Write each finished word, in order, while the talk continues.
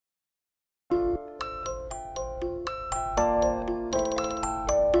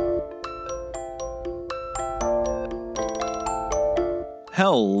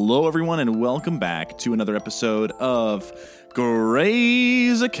Hello, everyone, and welcome back to another episode of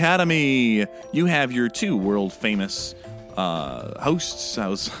Grey's Academy. You have your two world-famous hosts. I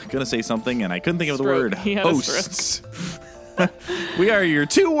was going to say something, and I couldn't think of the word. Hosts. We are your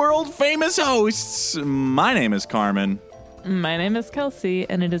two world-famous hosts. My name is Carmen. My name is Kelsey,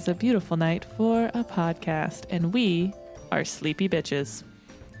 and it is a beautiful night for a podcast, and we are sleepy bitches.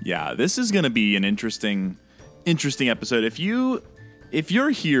 Yeah, this is going to be an interesting episode. If you're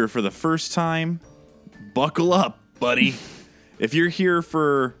here for the first time, buckle up, buddy. If you're here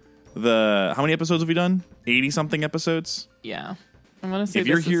for how many episodes have we done? 80-something episodes? Yeah. I'm going to say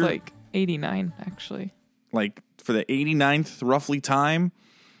this is like 89, actually. Like for the 89th roughly time,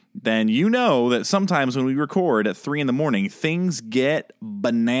 then you know that sometimes when we record at 3 a.m, things get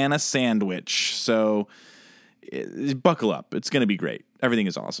banana sandwich. So buckle up. It's going to be great. Everything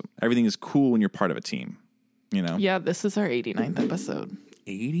is awesome. Everything is cool when you're part of a team. You know? Yeah, this is our 89th episode.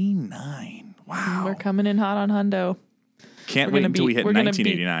 89. Wow. We're coming in hot on Hundo. Can't wait until we hit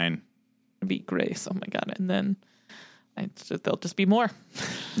 1989. Beat Grace. Oh my God. And then there'll just be more.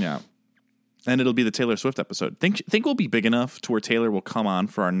 Yeah. And it'll be the Taylor Swift episode. Think we'll be big enough to where Taylor will come on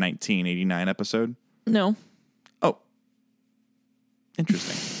for our 1989 episode? No. Oh.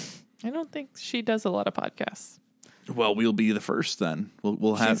 Interesting. I don't think she does a lot of podcasts. Well, we'll be the first then.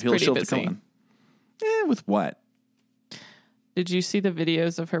 He'll have to come on. With what? Did you see the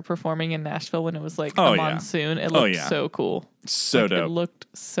videos of her performing in Nashville when it was like a monsoon? It looked so cool. So dope. It looked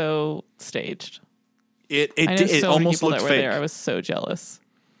so staged. It almost looked fake. There. I was so jealous.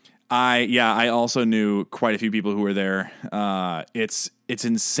 I also knew quite a few people who were there. It's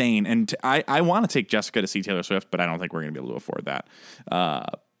insane. And I want to take Jessica to see Taylor Swift, but I don't think we're going to be able to afford that.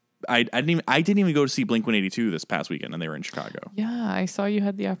 I didn't even go to see Blink-182 this past weekend, and they were in Chicago. Yeah, I saw you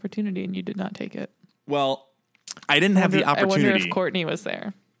had the opportunity, and you did not take it. Well, I didn't have the opportunity. I wonder if Courtney was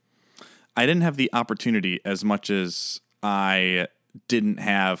there. I didn't have the opportunity as much as I didn't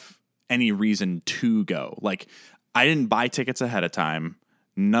have any reason to go. Like, I didn't buy tickets ahead of time.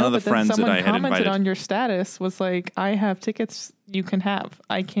 None of the friends that I had invited. Someone commented on your status was like, I have tickets you can have.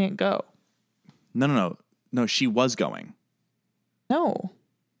 I can't go. No, she was going. No,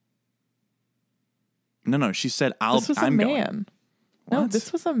 she said, I'm going. This was a man. No,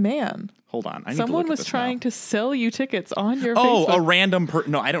 this was a man. Hold on. Someone was trying to sell you tickets on your Facebook. Oh, a random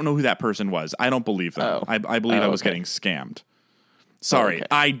person. No, I don't know who that person was. I don't believe them. Oh. I believe I was getting scammed. Sorry. Okay.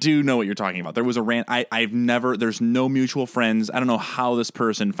 I do know what you're talking about. There was there's no mutual friends. I don't know how this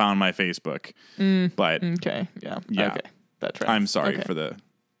person found my Facebook. But okay. Yeah. Okay. That's right. I'm sorry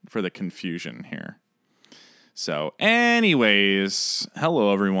for the confusion here. So anyways,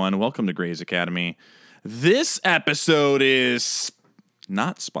 hello everyone. Welcome to Grey's Academy. This episode is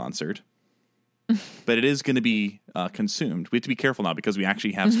not sponsored, but it is going to be consumed. We have to be careful now because we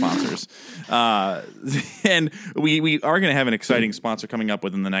actually have sponsors. And we are going to have an exciting sponsor coming up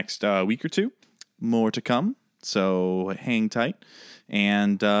within the next week or two. More to come, so hang tight.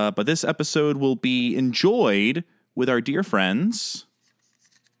 And but this episode will be enjoyed with our dear friends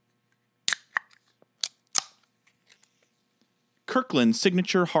Kirkland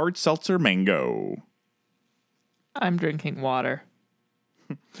Signature Hard Seltzer Mango. I'm drinking water.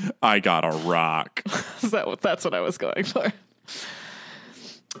 I got a rock. That's what I was going for.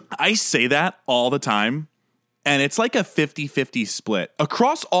 I say that all the time, and it's like a 50-50 split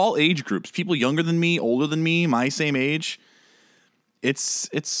across all age groups. People younger than me, older than me, my same age. It's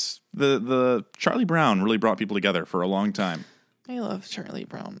the Charlie Brown really brought people together for a long time. I love Charlie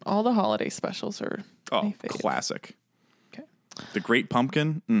Brown. All the holiday specials are my favorite. Classic. Okay. The Great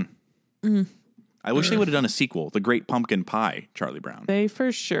Pumpkin. I wish they would have done a sequel, The Great Pumpkin Pie, Charlie Brown. They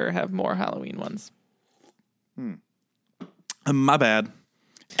for sure have more Halloween ones. My bad.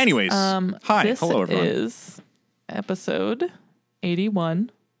 Anyways, hi, hello everyone. This is episode 81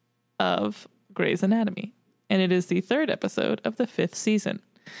 of Grey's Anatomy, and it is the third episode of the 5th season,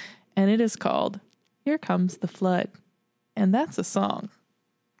 and it is called Here Comes the Flood, and that's a song.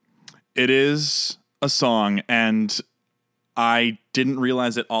 It is a song, and I didn't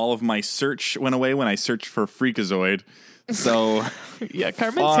realize that all of my search went away when I searched for Freakazoid. So yeah,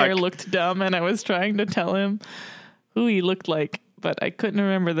 Carmen's hair looked dumb, and I was trying to tell him who he looked like, but I couldn't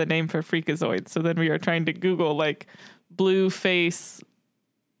remember the name for Freakazoid. So then we were trying to Google like blue face,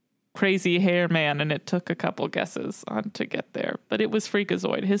 crazy hair man, and it took a couple guesses on to get there. But it was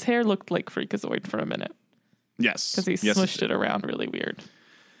Freakazoid. His hair looked like Freakazoid for a minute. Yes, because he smushed it around really weird.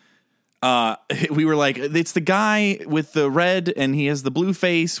 We were like, it's the guy with the red and he has the blue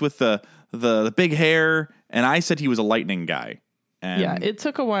face with the big hair. And I said he was a lightning guy. And yeah, it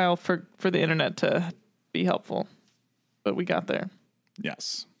took a while for the internet to be helpful, but we got there.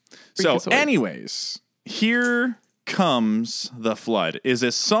 Yes. So, anyways, Here Comes the Flood is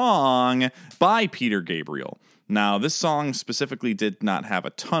a song by Peter Gabriel. Now, this song specifically did not have a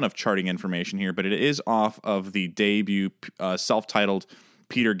ton of charting information here, but it is off of the debut self-titled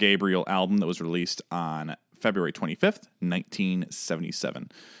Peter Gabriel album that was released on February 25th, 1977.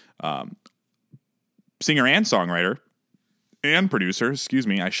 Singer and songwriter and producer, excuse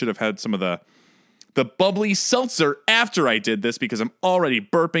me, I should have had some of the bubbly seltzer after I did this because I'm already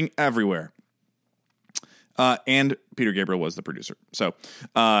burping everywhere. And Peter Gabriel was the producer. So,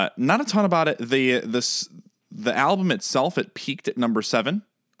 not a ton about it. The album itself, it peaked at number 7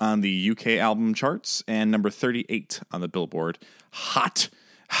 on the UK album charts and number 38 on the Billboard hot,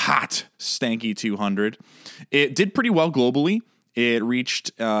 stanky 200. It did pretty well globally. It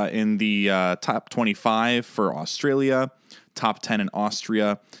reached in the top 25 for Australia, top 10 in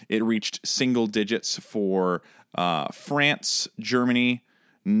Austria. It reached single digits for France, Germany,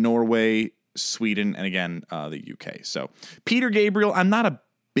 Norway, Sweden, and again, the UK. So Peter Gabriel, I'm not a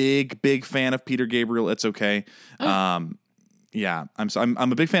big fan of Peter Gabriel. It's okay. Yeah, I'm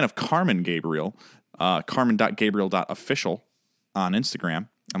a big fan of Carmen Gabriel, carmen.gabriel.official on Instagram.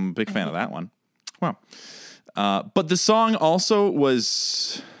 I'm a big fan of that one. Wow. But the song also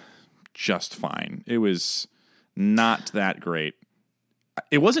was just fine. It was not that great.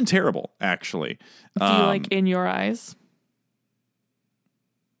 It wasn't terrible, actually. Do you like In Your Eyes?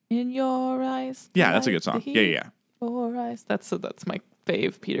 In Your Eyes. Yeah, that's a good song. Yeah. Your Eyes. That's my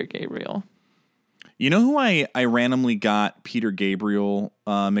fave Peter Gabriel. You know who I randomly got Peter Gabriel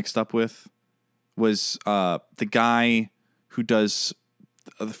mixed up with was the guy who does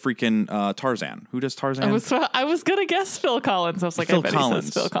the freaking Tarzan. Who does Tarzan? I was gonna guess Phil Collins. I was like, I bet he says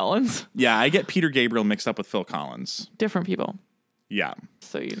Phil Collins. Yeah, I get Peter Gabriel mixed up with Phil Collins. Different people. Yeah.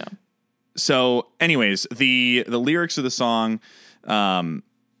 So you know. So, anyways, the lyrics of the song, I mean,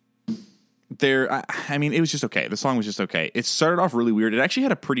 it was just okay. The song was just okay. It started off really weird. It actually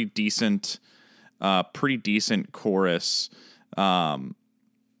had a pretty decent chorus,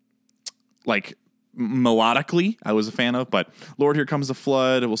 like melodically, I was a fan of. But Lord, here comes the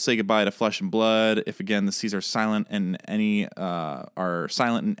flood. We'll say goodbye to flesh and blood. If again the seas are silent and any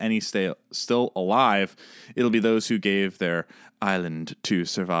stay still alive, it'll be those who gave their island to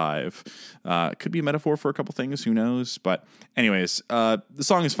survive. Could be a metaphor for a couple things. Who knows? But anyways, the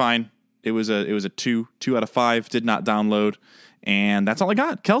song is fine. It was a 2 out of 5. Did not download. And that's all I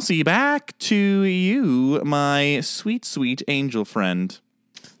got. Kelsey, back to you, my sweet angel friend.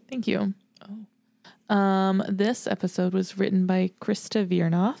 Thank you. This episode was written by Krista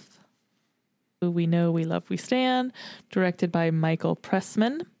Viernoff, who we know, we love, we stand. Directed by Michael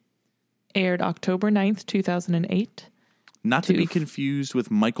Pressman. Aired October 9th, 2008. Not to be confused with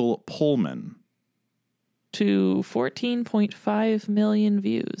Michael Pullman. To 14.5 million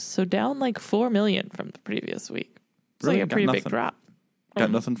views. So down like 4 million from the previous week. It's really? Like a pretty big drop.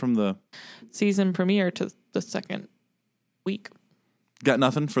 Got nothing from the season premiere to the second week. Got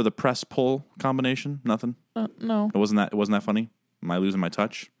nothing for the press pull combination? Nothing? No. It wasn't that funny? Am I losing my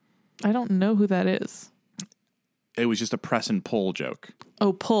touch? I don't know who that is. It was just a press and pull joke.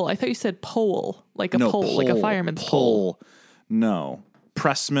 Oh, pull. I thought you said pole. Like a pole, like a fireman's pole. No.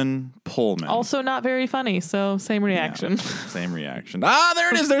 Pressman Pullman. Also not very funny, so same reaction. Yeah, same reaction.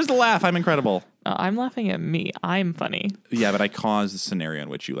 There it is. There's the laugh. I'm incredible. I'm laughing at me. I'm funny. Yeah, but I caused the scenario in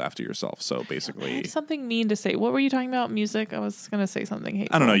which you laughed at yourself. So basically, I had something mean to say. What were you talking about? Music? I was going to say something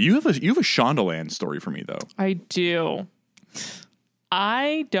hateful. I don't know. You have a Shondaland story for me, though. I do.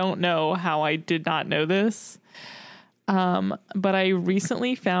 I don't know how I did not know this, but I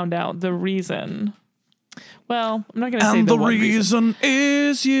recently found out the reason. Well, I'm not going to say the one reason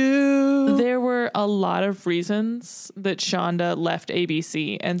is you. There were a lot of reasons that Shonda left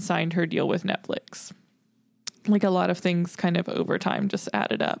ABC and signed her deal with Netflix. Like a lot of things kind of over time just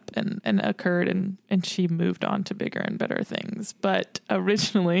added up and occurred and she moved on to bigger and better things. But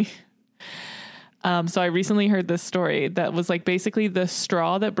originally, so I recently heard this story that was like basically the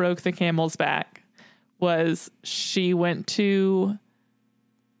straw that broke the camel's back was she went to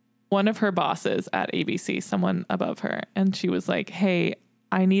one of her bosses at ABC, someone above her, and she was like, hey,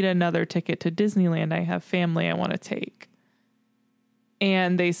 I need another ticket to Disneyland. I have family I want to take.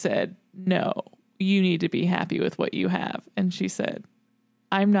 And they said, no, you need to be happy with what you have. And she said,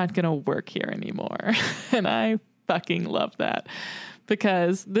 I'm not going to work here anymore. And I fucking love that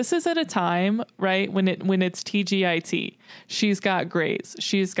because this is at a time, right, when it's TGIT. She's got Grey's,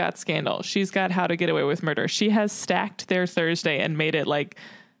 she's got Scandal, she's got How to Get Away with Murder. She has stacked their Thursday and made it like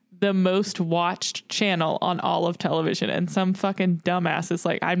the most watched channel on all of television. And some fucking dumbass is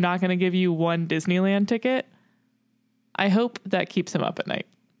like, I'm not going to give you one Disneyland ticket. I hope that keeps him up at night.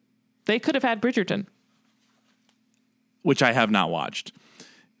 They could have had Bridgerton. Which I have not watched.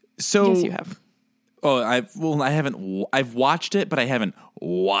 So Yes, you have. Oh, I haven't. I've watched it, but I haven't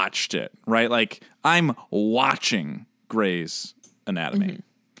watched it. Right, like I'm watching Grey's Anatomy. Mm-hmm.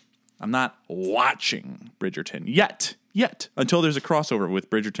 I'm not watching Bridgerton yet. Until there's a crossover with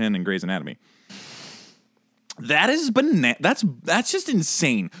Bridgerton and Grey's Anatomy. That is That's just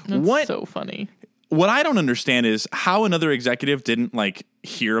insane. That's so funny. What I don't understand is how another executive didn't like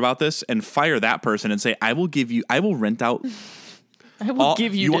hear about this and fire that person and say, I will rent out. I will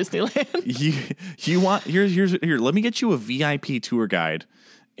give you Disneyland. You want, here, let me get you a VIP tour guide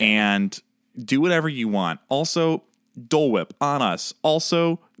and do whatever you want. Also, Dole Whip on us.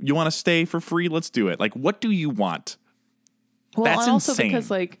 Also, you want to stay for free? Let's do it. Like, what do you want? Well, that's also insane.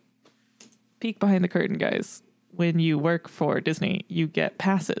 Because like, peek behind the curtain, guys. When you work for Disney, you get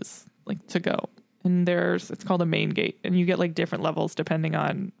passes like to go. And it's called a main gate, and you get like different levels depending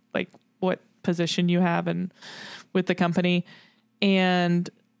on like what position you have and with the company. And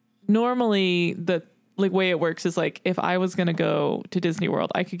normally the like way it works is like if I was going to go to Disney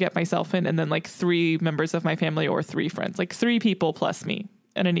World, I could get myself in and then like 3 members of my family or 3 friends, like 3 people plus me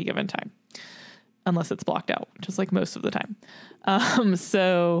at any given time, unless it's blocked out, which is like most of the time.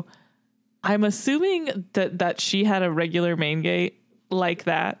 So I'm assuming that she had a regular main gate like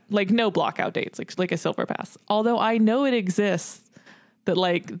that, like no blockout dates, like a silver pass. Although I know it exists that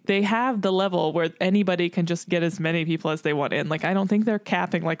like they have the level where anybody can just get as many people as they want in. Like I don't think they're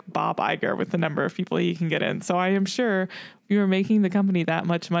capping like Bob Iger with the number of people he can get in. So I am sure if you were making the company that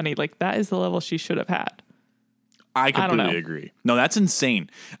much money, like that is the level she should have had. I completely agree. No, that's insane.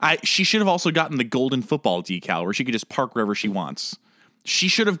 She should have also gotten the golden football decal where she could just park wherever she wants. She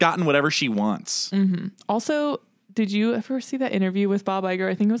should have gotten whatever she wants. Mm-hmm. Also, did you ever see that interview with Bob Iger?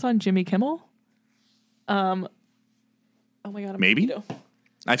 I think it was on Jimmy Kimmel. Oh my God. Maybe.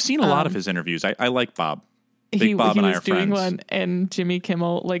 I've seen a lot of his interviews. I like Bob. Bob and I are friends. He was doing one, and Jimmy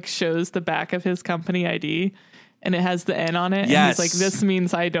Kimmel like shows the back of his company ID, and it has the N on it. Yes. And he's like, this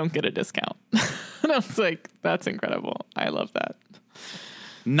means I don't get a discount. And I was like, that's incredible. I love that.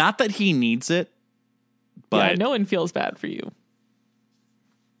 Not that he needs it, but yeah, no one feels bad for you,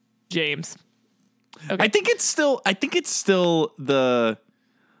 James. Okay. I think it's still the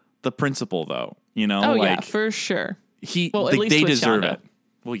principle though, you know? Oh like, yeah, for sure. At least they deserve Shonda. it.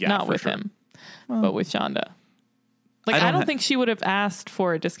 Well, yeah, not for with sure. him, but with Shonda. Like I don't think she would have asked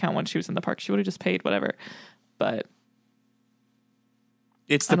for a discount when she was in the park. She would have just paid whatever. But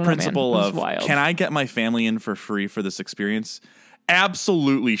it's the principle of wild. Can I get my family in for free for this experience?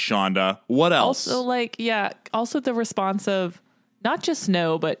 Absolutely, Shonda. What else? Also the response of not just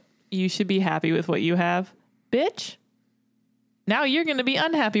no, but you should be happy with what you have. Bitch. Now you're going to be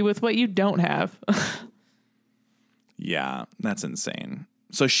unhappy with what you don't have. Yeah, that's insane.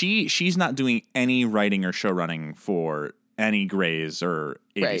 So she's not doing any writing or show running for any Grey's or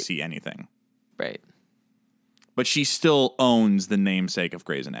ABC anything. Right. But she still owns the namesake of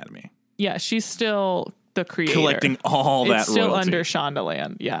Grey's Anatomy. Yeah, she's still the creator. Collecting all that royalty. It's still under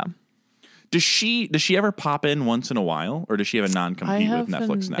Shondaland, yeah. Does she ever pop in once in a while, or does she have a non-compete with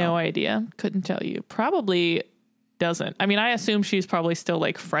Netflix now? No idea. Couldn't tell you. Probably doesn't. I mean, I assume she's probably still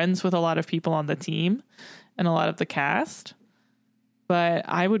like friends with a lot of people on the team and a lot of the cast. But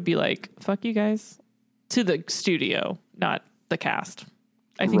I would be like, fuck you guys. To the studio, not the cast.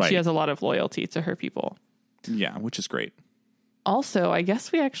 I think she has a lot of loyalty to her people. Yeah, which is great. Also, I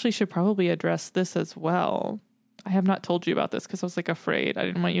guess we actually should probably address this as well. I have not told you about this because I was like afraid. I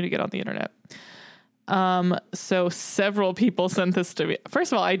didn't want you to get on the internet. So several people sent this to me.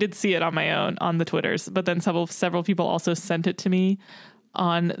 First of all, I did see it on my own on the Twitters, but then several people also sent it to me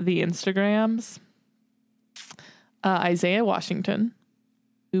on the Instagrams. Isaiah Washington,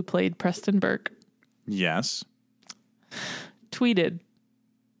 who played Preston Burke. Yes. Tweeted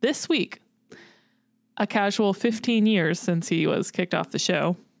this week, a casual 15 years since he was kicked off the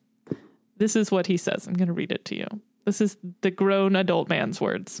show. This is what he says. I'm going to read it to you. This is the grown adult man's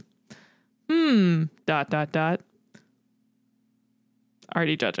words. Already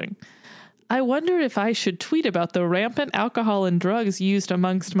judging. I wondered if I should tweet about the rampant alcohol and drugs used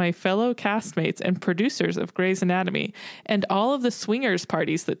amongst my fellow castmates and producers of Grey's Anatomy and all of the swingers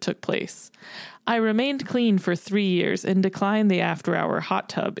parties that took place. I remained clean for 3 years and declined the after-hour hot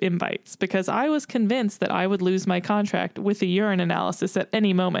tub invites because I was convinced that I would lose my contract with the urine analysis at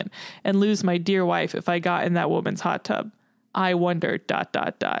any moment and lose my dear wife if I got in that woman's hot tub. I wondered, ...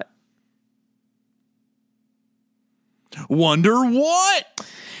 Wonder what?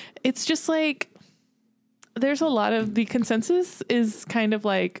 It's just like, there's a lot of, the consensus is kind of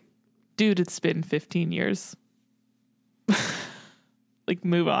like, dude, it's been 15 years. Like,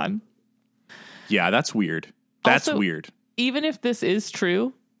 move on. Yeah, that's weird. That's Also, weird. Even if this is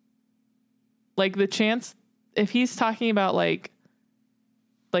true, like the chance, if he's talking about like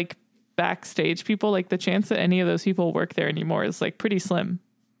backstage people, like the chance that any of those people work there anymore is like pretty slim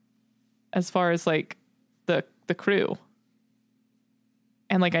as far as like the crew.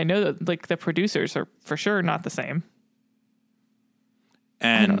 And like, I know that like the producers are for sure not the same.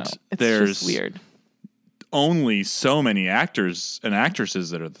 And I don't know. It's there's just weird. only so many actors and actresses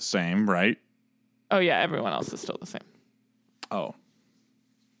that are the same, right? Oh yeah, everyone else is still the same. Oh.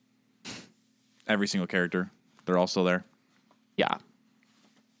 Every single character. They're all still there. Yeah.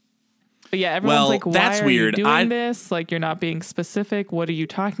 But yeah, everyone's like, why that's are weird. you doing this? Like, you're not being specific. What are you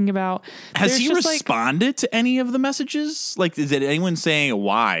talking about? Has There's he just, responded to any of the messages? Like, is it anyone saying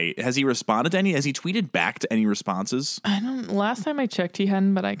why? Has he responded to any? Has he tweeted back to any responses? Last time I checked, he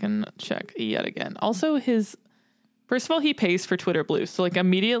hadn't, but I can check yet again. Also, first of all, he pays for Twitter Blue. So like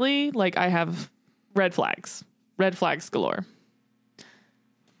immediately, like I have red flags galore.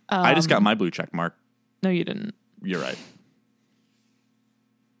 I just got my blue check mark. No, you didn't. You're right.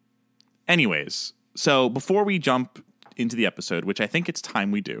 Anyways, so before we jump into the episode, which I think it's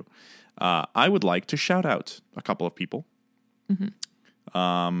time we do, I would like to shout out a couple of people.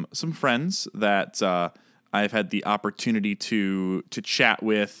 Mm-hmm. Some friends that I've had the opportunity to chat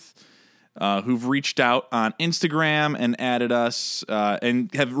with, who've reached out on Instagram and added us and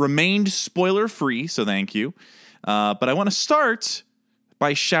have remained spoiler free. So thank you. But I want to start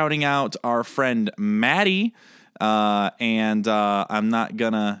by shouting out our friend Maddie. And I'm not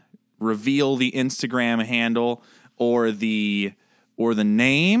gonna reveal the Instagram handle or the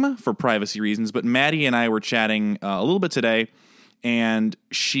name for privacy reasons, but Maddie and I were chatting a little bit today, and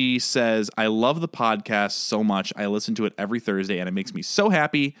she says, I love the podcast so much. I listen to it every Thursday, and it makes me so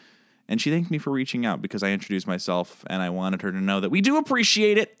happy. And she thanked me for reaching out because I introduced myself, and I wanted her to know that we do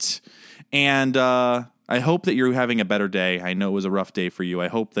appreciate it. And I hope that you're having a better day. I know it was a rough day for you. I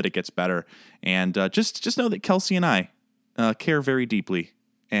hope that it gets better. And just know that Kelsey and I care very deeply.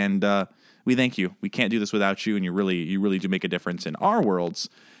 And we thank you. We can't do this without you, and you really do make a difference in our worlds.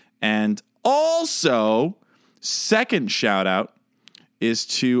 And also, second shout out is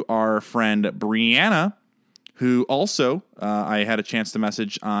to our friend Brianna, who also I had a chance to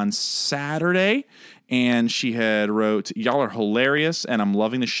message on Saturday, and she had wrote, y'all are hilarious, and I'm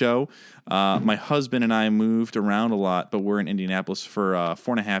loving the show. My husband and I moved around a lot, but we're in Indianapolis for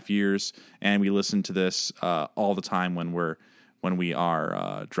 4.5 years, and we listen to this all the time when we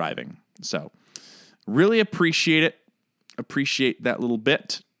are driving. So really appreciate it. Appreciate that little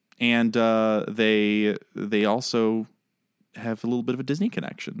bit. And they also have a little bit of a Disney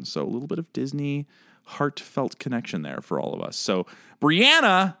connection. So a little bit of Disney heartfelt connection there for all of us. So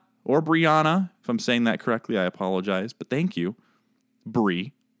Brianna, or Brianna, if I'm saying that correctly, I apologize. But thank you,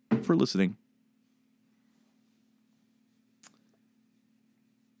 Bri, for listening.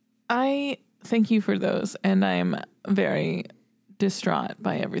 I thank you for those, and I'm very distraught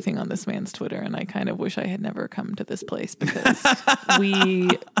by everything on this man's Twitter, and I kind of wish I had never come to this place because we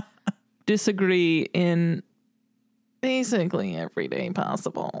disagree in basically every day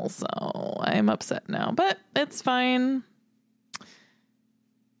possible. So I'm upset now, but it's fine.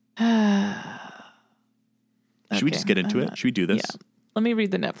 Should we just get into it? Should we do this? Yeah. Let me read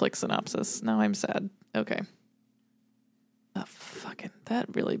the Netflix synopsis. Now I'm sad. Okay.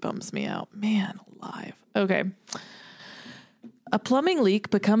 That really bums me out. Man alive. Okay. A plumbing leak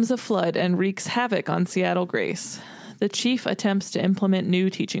becomes a flood and wreaks havoc on Seattle Grace. The chief attempts to implement new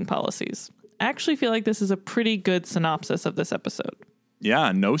teaching policies. I actually feel like this is a pretty good synopsis of this episode.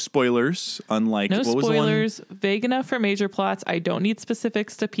 Yeah, no spoilers, unlike... No what spoilers, was the one? Vague enough for major plots. I don't need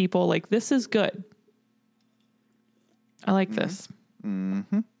specifics to people. Like, this is good. I like this.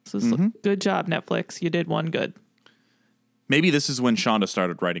 Mm-hmm. This is good job, Netflix. You did one good. Maybe this is when Shonda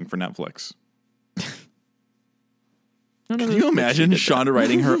started writing for Netflix. Can you imagine Shonda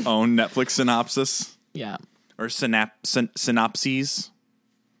writing her own Netflix synopsis? Yeah. Or synopses?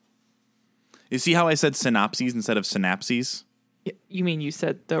 You see how I said synopses instead of synapses? You mean you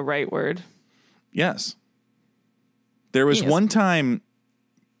said the right word? Yes. There was one time,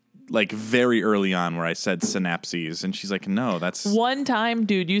 like very early on, where I said synapses, and she's like, no, that's... One time,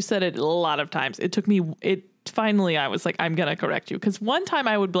 dude, you said it a lot of times. It took me... Finally, I was like, I'm going to correct you. Because one time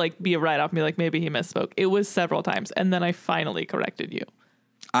I would like be a write-off and be like, maybe he misspoke. It was several times. And then I finally corrected you.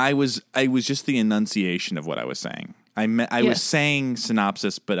 I was just the enunciation of what I was saying. I was saying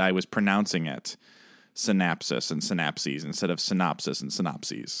synopsis, but I was pronouncing it synapsis and synapses instead of synopsis and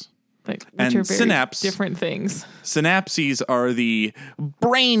synopses. Like, which are very different things. Synapses are the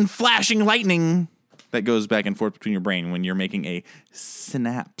brain flashing lightning that goes back and forth between your brain when you're making a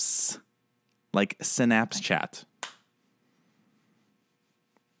synapse, like synapse chat.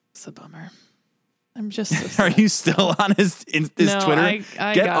 It's a bummer. I'm just so sad. Are you still on his no, Twitter? I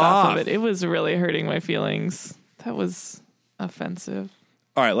Get got off of it. It was really hurting my feelings. That was offensive.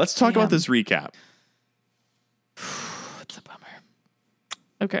 All right, let's talk about this recap. It's a bummer.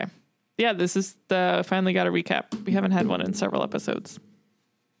 Okay. Yeah, this is finally got a recap. We haven't had one in several episodes.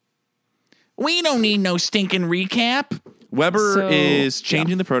 We don't need no stinking recap. Weber is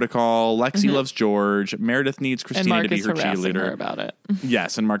changing the protocol. Lexi loves George. Meredith needs Christina to be her cheerleader. Her about it.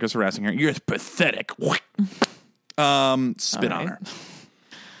 Yes, and Marcus harassing her. You're pathetic. Spit on her.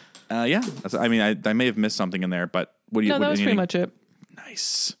 Yeah, I mean, I may have missed something in there, but what do you? No, that was pretty much it.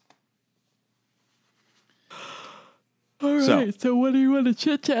 Nice. All right. So what do you want to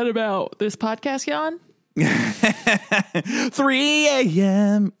chit chat about? This podcast, Jan? 3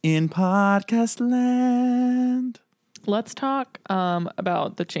 a.m. in podcast land. Let's talk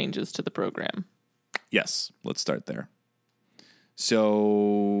about the changes to the program. Yes, let's start there.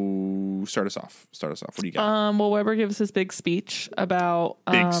 So start us off. What do you got? Well, Weber gives his big speech about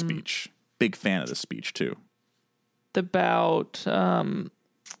big speech. Big fan of the speech too. About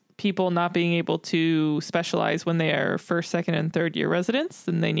people not being able to specialize when they are first, second, and third year residents,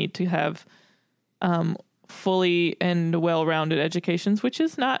 and they need to have fully and well-rounded educations, which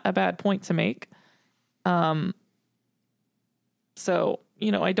is not a bad point to make. So,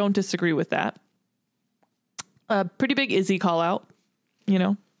 I don't disagree with that. A pretty big Izzy call out,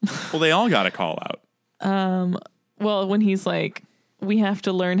 Well, they all got a call out. Well, when he's like, we have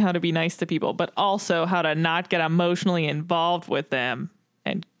to learn how to be nice to people, but also how to not get emotionally involved with them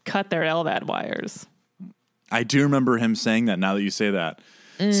and cut their LVAD wires. I do remember him saying that now that you say that.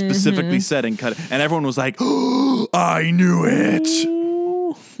 Specifically said and cut it. And everyone was like, oh, I knew it.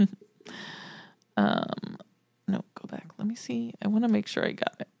 No, go back. Let me see. I want to make sure I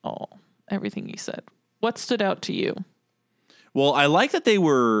got it all. Everything you said. What stood out to you? Well, I like that they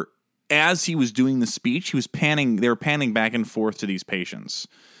were, as he was doing the speech, they were panning back and forth to these patients.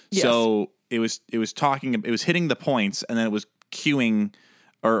 Yes. So it was hitting the points, and then it was cueing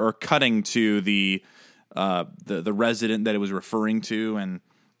or cutting to the resident that it was referring to. And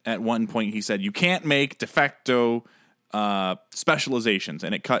at one point he said, you can't make de facto specializations.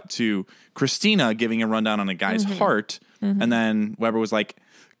 And it cut to Christina giving a rundown on a guy's heart. And then Weber was like,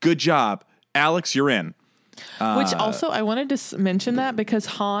 good job, Alex, you're in. Which also, I wanted to mention that because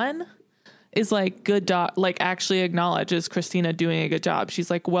Han is like, actually acknowledges Christina doing a good job. She's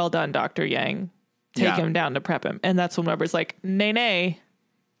like, well done, Dr. Yang. Take him down to prep him. And that's when Weber's like, nay,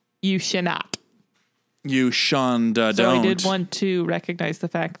 you should not. You shunned, so don't. I did want to recognize the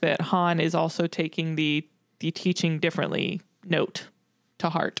fact that Han is also taking the teaching differently note to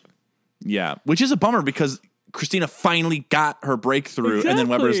heart. Yeah, which is a bummer because Christina finally got her breakthrough. Exactly. And then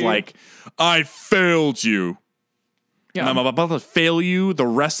Weber's like, I failed you. Yeah. And I'm about to fail you the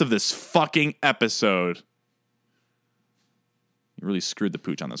rest of this fucking episode. You really screwed the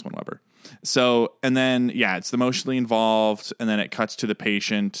pooch on this one, Weber. So, and then, it's emotionally involved. And then it cuts to the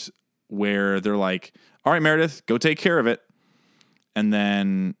patient where they're like, all right, Meredith, go take care of it. And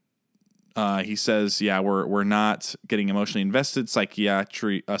then he says, we're not getting emotionally invested.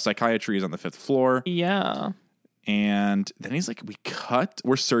 Psychiatry is on the 5th floor. Yeah. And then he's like,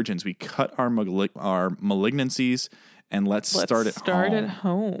 we're surgeons. We cut our malignancies and let's start at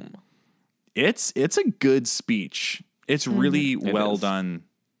home. It's a good speech. It's really well done,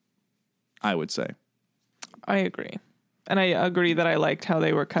 I would say. I agree. And I agree that I liked how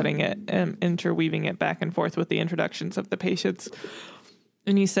they were cutting it and interweaving it back and forth with the introductions of the patients.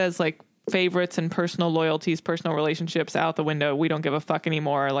 And he says, like, favorites and personal loyalties, personal relationships out the window. We don't give a fuck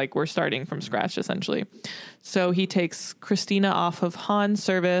anymore. Like, we're starting from scratch, essentially. So he takes Christina off of Han's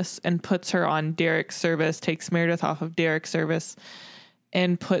service and puts her on Derek's service, takes Meredith off of Derek's service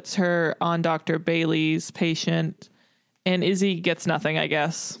and puts her on Dr. Bailey's patient. And Izzy gets nothing, I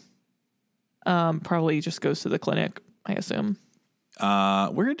guess. Probably just goes to the clinic, I assume.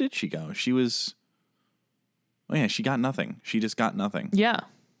 Where did she go? She got nothing. She just got nothing. Yeah.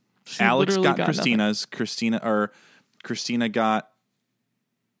 Alex got Christina's. Nothing. Christina got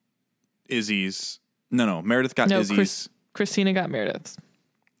Izzy's. No, Meredith got Izzy's. Christina got Meredith's.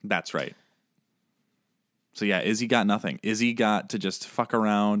 That's right. So Izzy got nothing. Izzy got to just fuck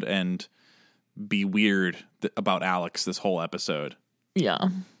around and be weird about Alex this whole episode. Yeah.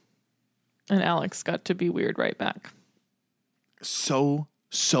 And Alex got to be weird right back. So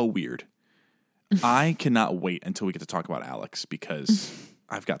weird. I cannot wait until we get to talk about Alex because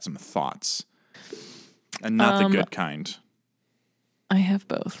I've got some thoughts. And not the good kind. I have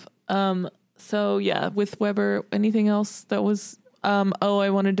both. So yeah, with Weber, anything else that was, I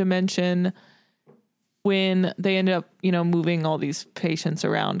wanted to mention when they ended up, moving all these patients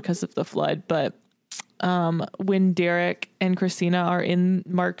around because of the flood. But when Derek and Christina are in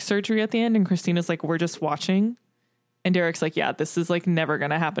Mark's surgery at the end and Christina's like, we're just watching. And Derek's like, yeah, this is like never going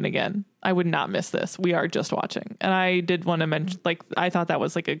to happen again. I would not miss this. We are just watching. And I did want to mention, like, I thought that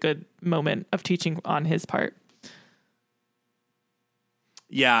was like a good moment of teaching on his part.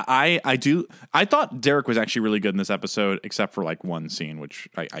 Yeah, I do. I thought Derek was actually really good in this episode, except for like one scene, which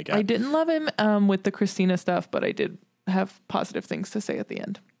I get. I didn't love him with the Christina stuff, but I did have positive things to say at the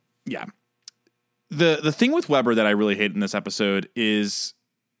end. Yeah. The thing with Weber that I really hate in this episode is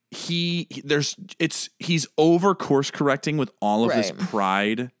he's over course correcting with all of this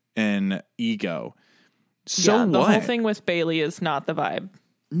pride and ego. So the whole thing with Bailey is not the vibe.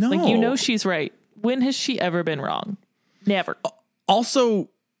 No. Like, she's right. When has she ever been wrong? Never. Also,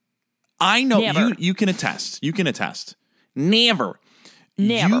 I know Never. you can attest. You can attest. Never.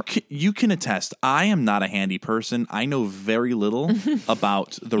 Never. You can attest. I am not a handy person. I know very little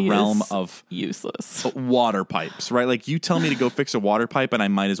about the realm of useless water pipes, right? Like, you tell me to go fix a water pipe and I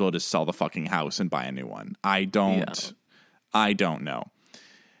might as well just sell the fucking house and buy a new one. I don't know.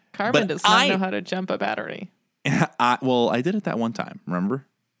 Carmen does not know how to jump a battery. I did it that one time. Remember?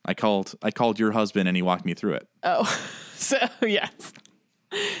 I called your husband and he walked me through it. Oh, so yes.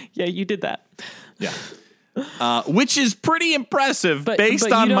 Yeah, you did that. Yeah. Which is pretty impressive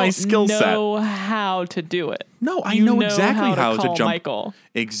based on my skill set. You know how to do it. No, I know exactly how to jump. Michael.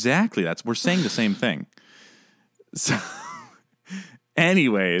 Exactly. We're saying the same thing. So,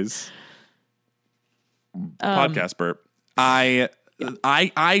 anyways, podcast burp. I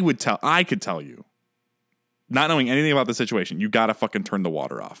could tell you, not knowing anything about the situation, you gotta fucking turn the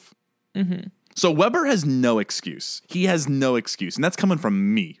water off. Mm-hmm. So Weber has no excuse. He has no excuse, and that's coming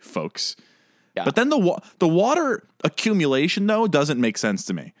from me, folks. Yeah. But then the water accumulation though doesn't make sense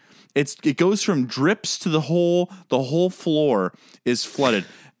to me. It goes from drips to the whole floor is flooded.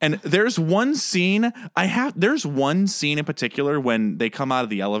 And there's one scene in particular when they come out of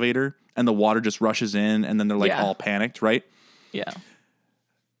the elevator and the water just rushes in and then they're like all panicked, right? Yeah.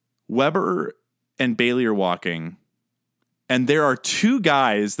 Weber and Bailey are walking and there are two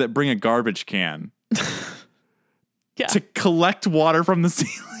guys that bring a garbage can to collect water from the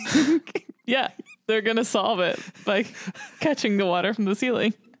ceiling. Yeah, they're going to solve it by catching the water from the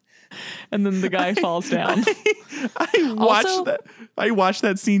ceiling. And then the guy falls down. I watched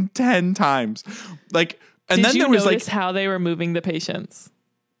that scene 10 times. Like, and then there was notice how they were moving the patients?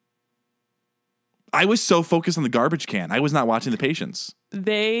 I was so focused on the garbage can. I was not watching the patients.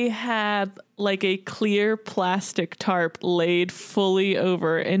 They had like a clear plastic tarp laid fully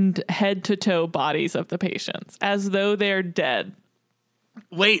over and head to toe bodies of the patients as though they're dead.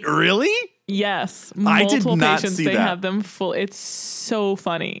 Wait, really? Yes. I did not patients, see they that. have them full. It's so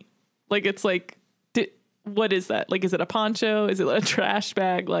funny. Like, it's like, what is that? Like, is it a poncho? Is it a trash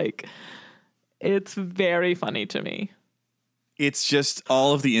bag? Like, it's very funny to me. It's just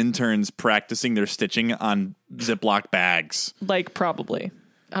all of the interns practicing their stitching on Ziploc bags. Like, probably.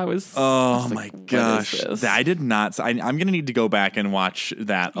 Oh my gosh. I did not. I'm going to need to go back and watch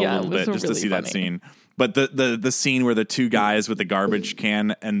that a little bit just to see that scene. But the scene where the two guys with the garbage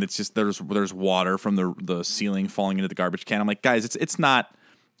can and it's just there's water from the ceiling falling into the garbage can. I'm like, guys,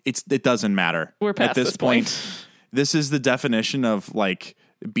 it doesn't matter. We're past at this point. This is the definition of like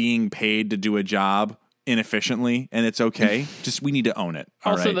being paid to do a job inefficiently, and it's okay. Just we need to own it.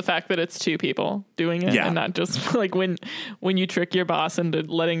 Also, the fact that it's two people doing it and not just like when you trick your boss into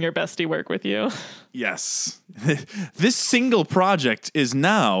letting your bestie work with you. Yes. This single project is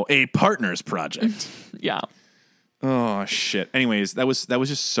now a partner's project. Yeah. Oh shit. Anyways, that was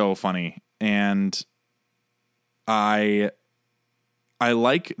just so funny. And I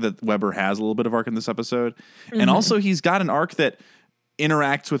like that Weber has a little bit of arc in this episode. Mm-hmm. And also he's got an arc that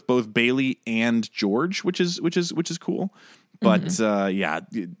interacts with both Bailey and George, which is cool. But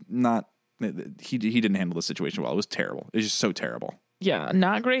he didn't handle the situation well. It was terrible. It was just so terrible. Yeah,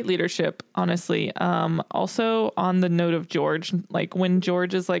 not great leadership, honestly. Also, on the note of George, like when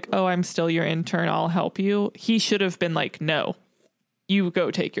George is like, "Oh, I'm still your intern, I'll help you," he should have been like, "No, you go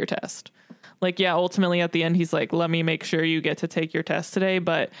take your test." Like, yeah, ultimately at the end, he's like, "Let me make sure you get to take your test today,"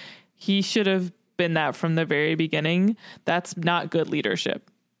 but he should have been that from the very beginning. That's not good leadership.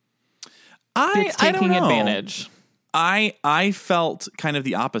 It's taking advantage. I felt kind of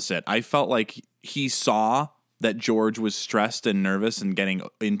the opposite. I felt like he saw that George was stressed and nervous and getting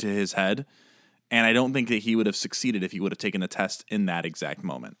into his head. And I don't think that he would have succeeded if he would have taken the test in that exact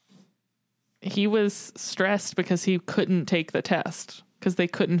moment. He was stressed because he couldn't take the test. because they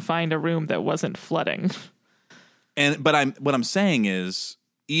couldn't find a room that wasn't flooding. But what I'm saying is,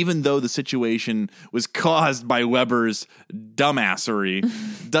 even though the situation was caused by Weber's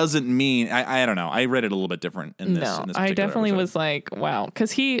dumbassery, doesn't mean I don't know. I read it a little bit different in this. No, in this I definitely episode. was like, wow,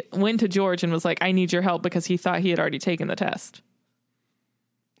 because he went to George and was like, I need your help because he thought he had already taken the test.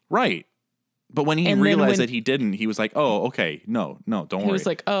 Right. But when he realized that he didn't, he was like, oh, okay, no, don't worry. He was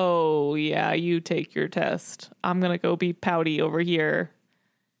like, oh, yeah, you take your test. I'm going to go be pouty over here.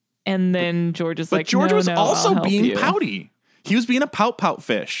 And then George is like, George was also being pouty. pouty. He was being a pout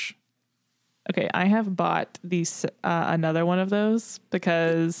fish. Okay, I have bought these another one of those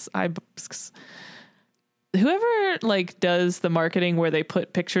because whoever like does the marketing where they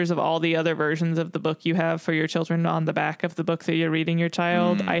put pictures of all the other versions of the book you have for your children on the back of the book that you're reading your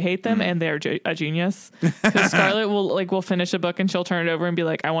child, I hate them and they're a genius. Because Scarlett will finish a book and she'll turn it over and be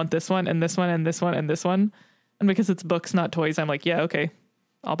like, I want this one and this one and this one and this one. And because it's books, not toys, I'm like, yeah, okay,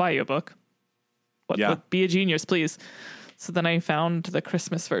 I'll buy you a book. But be a genius, please. So then I found the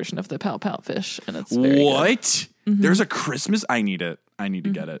Christmas version of the Pout Fish, and it's very good. Mm-hmm. There's a Christmas? I need it. I need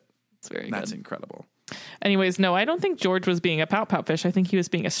to get it. It's very good. That's incredible. Anyways, no, I don't think George was being a Pout Fish. I think he was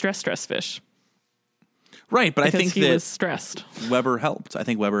being a stress fish. Right, but because I think he that was stressed. Weber helped. I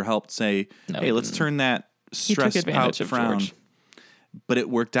think Weber helped say, hey, let's turn that stress pout frown. George. But it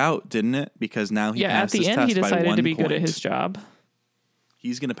worked out, didn't it? Because now he passed his test by 1 point. at the end, he decided to be good at his job.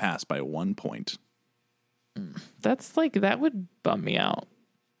 He's going to pass by 1 point. That's like, that would bum me out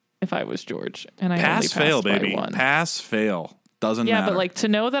if I was George and I pass only passed fail, by baby. 1. Pass fail. Doesn't matter. Yeah, but like to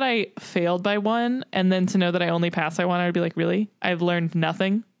know that I failed by 1 and then to know that I only passed by 1, I'd be like, really? I've learned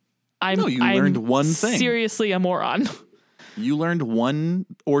nothing. You learned one thing. Seriously, a moron. You learned 1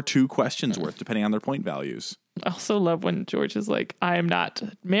 or 2 questions worth, depending on their point values. I also love when George is like, I am not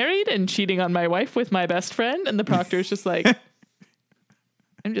married and cheating on my wife with my best friend. And the proctor is just like,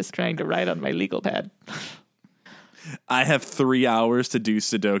 I'm just trying to write on my legal pad. I have 3 hours to do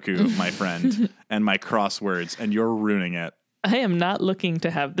Sudoku, my friend, and my crosswords, and you're ruining it. I am not looking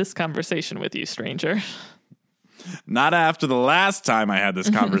to have this conversation with you, stranger. Not after the last time I had this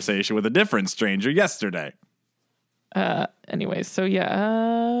conversation with a different stranger yesterday. Anyways, so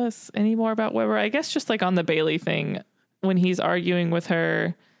yeah, any more about Weber? I guess just like on the Bailey thing, when he's arguing with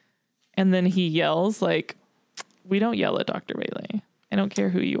her and then he yells like, we don't yell at Dr. Bailey. I don't care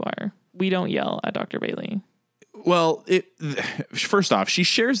who you are. We don't yell at Dr. Bailey. Well, first off, she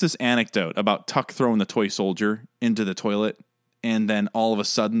shares this anecdote about Tuck throwing the toy soldier into the toilet, and then all of a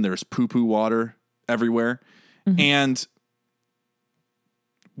sudden there's poo-poo water everywhere. Mm-hmm. And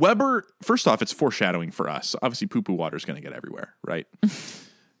Weber, first off, it's foreshadowing for us. Obviously, poo-poo water is going to get everywhere, right?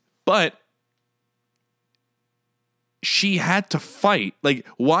 But she had to fight. Like,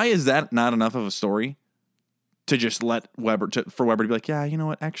 why is that not enough of a story? To just let Weber for Weber to be like, yeah, you know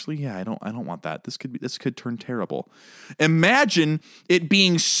what? Actually, yeah, I don't want that. This could turn terrible. Imagine it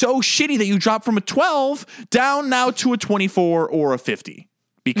being so shitty that you drop from a 12 down now to a 24 or a 50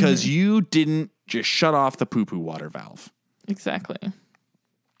 because you didn't just shut off the poo-poo water valve. Exactly.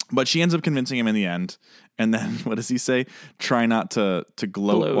 But she ends up convincing him in the end. And then what does he say? Try not to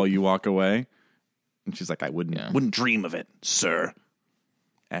gloat while you walk away. And she's like, I wouldn't dream of it, sir.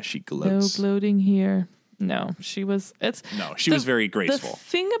 As she gloats. No gloating here. No, she was very graceful. The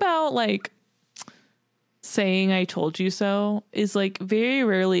thing about like saying I told you so is like very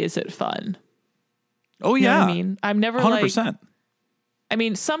rarely is it fun. Oh, yeah. You know what I mean? I'm never 100%. like, I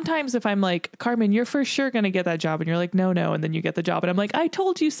mean, sometimes if I'm like, Carmen, you're for sure going to get that job. And you're like, no. And then you get the job. And I'm like, I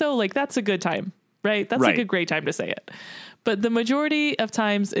told you so. Like, that's a good time, right? That's like a great time to say it. But the majority of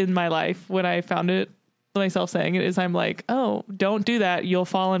times in my life when I found it myself saying it is I'm like, oh, don't do that. You'll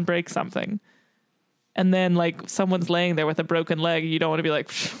fall and break something. And then like someone's laying there with a broken leg. You don't want to be like,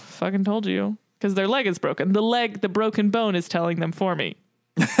 fucking told you. Because their leg is broken. The broken bone is telling them for me.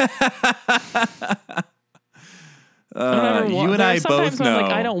 You and I both know. I'm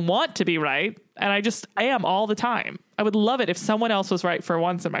like, I don't want to be right. And I am all the time. I would love it if someone else was right for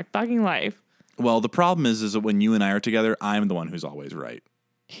once in my fucking life. Well, the problem is that when you and I are together, I'm the one who's always right.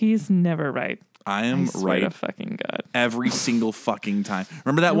 He's never right. I am right. To fucking God. Every single fucking time.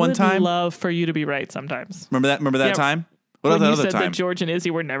 Remember that one time? I would love for you to be right sometimes. Remember that time? What about that other time? You said that George and Izzy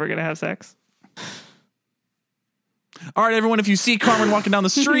were never going to have sex. All right, everyone, if you see Carmen walking down the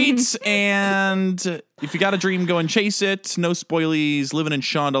streets and if you got a dream, go and chase it. No spoilies. Living in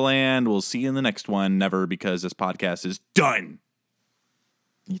Shondaland. We'll see you in the next one. Never, because this podcast is done.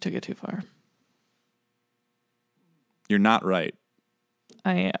 You took it too far. You're not right.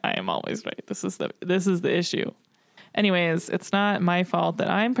 I am always right. This is the issue. Anyways, it's not my fault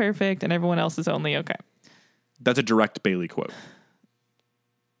that I'm perfect and everyone else is only okay. That's a direct Bailey quote.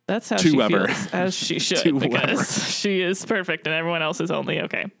 That's how To she Weber. feels, as she should, To because Weber. she is perfect and everyone else is only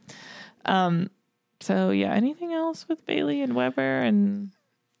okay. So yeah, anything else with Bailey and Weber? And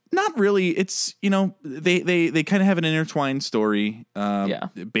Not really. It's, you know, they kind of have an intertwined story. Yeah.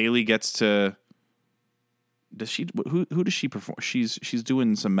 Bailey gets to. Does she? Who does she perform? She's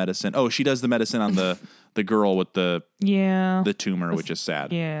doing some medicine. Oh, she does the medicine on the girl with the tumor, which is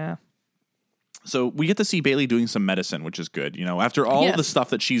sad. Yeah. So we get to see Bailey doing some medicine, which is good. You know, after all Yes. the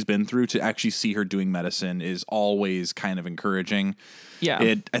stuff that she's been through, to actually see her doing medicine is always kind of encouraging.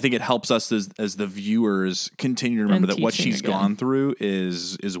 Yeah. I think it helps us as the viewers continue to remember And that what teaching she's again. gone through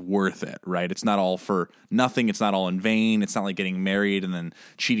is worth it, right? It's not all for nothing. It's not all in vain. It's not like getting married and then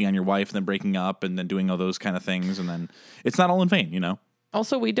cheating on your wife and then breaking up and then doing all those kind of things. And then it's not all in vain, you know?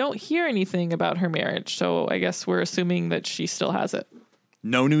 Also, we don't hear anything about her marriage, so I guess we're assuming that she still has it.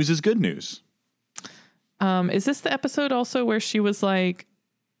 No news is good news. Is this the episode also where she was like,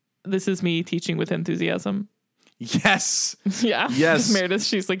 "This is me teaching with enthusiasm"? Yes. Yeah. Yes. 'Cause Meredith,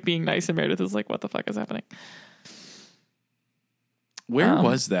 she's like being nice, and Meredith is like, "What the fuck is happening?" Where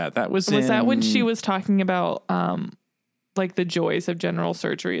was that? That was that when she was talking about like the joys of general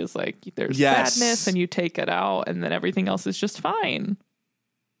surgery is like there's Yes. badness and you take it out and then everything else is just fine.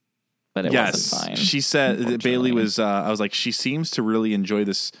 But it Yes. wasn't fine. She said that Bailey was, I was like, she seems to really enjoy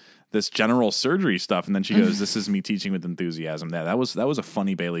this general surgery stuff. And then she goes, "This is me teaching with enthusiasm." That was a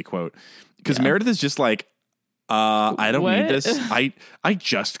funny Bailey quote, because Yeah. Meredith is just like, I don't need What? this. I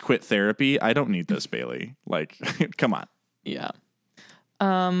just quit therapy. I don't need this, Bailey. Like, come on. Yeah.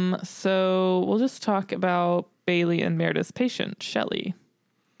 So we'll just talk about Bailey and Meredith's patient, Shelley.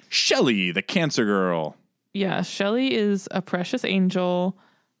 Shelley, the cancer girl. Yeah, Shelley is a precious angel.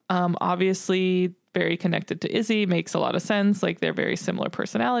 Obviously very connected to Izzy, makes a lot of sense. Like they're very similar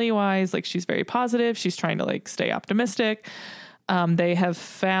personality wise. Like she's very positive. She's trying to like stay optimistic. They have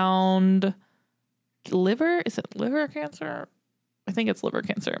found is it liver cancer? I think it's liver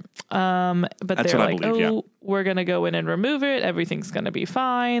cancer. But That's they're what I like, believe, we're going to go in and remove it. Everything's going to be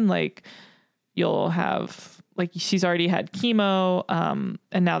fine. Like you'll have, like she's already had chemo.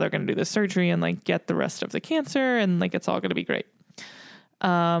 And now they're going to do the surgery and like get the rest of the cancer. And like, it's all going to be great.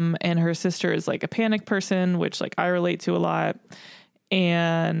 And her sister is like a panic person, which like I relate to a lot.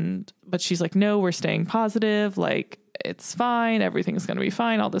 But she's like, "No, we're staying positive. Like it's fine. Everything's going to be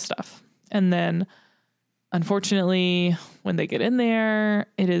fine, all this stuff." And then unfortunately, when they get in there,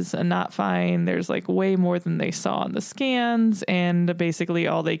 it is not fine. There's like way more than they saw on the scans. And basically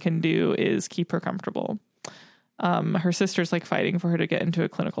all they can do is keep her comfortable. Her sister's like fighting for her to get into a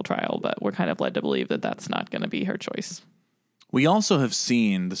clinical trial, but we're kind of led to believe that that's not going to be her choice. We also have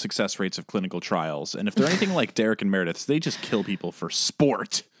seen the success rates of clinical trials. And if they're anything like Derek and Meredith's, they just kill people for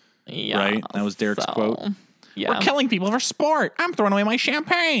sport. Yeah. Right? That was Derek's quote. Yeah. "We're killing people for sport. I'm throwing away my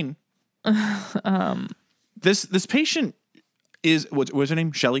champagne." This patient is, what's her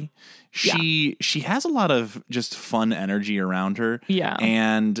name? Shelley. She has a lot of just fun energy around her. Yeah.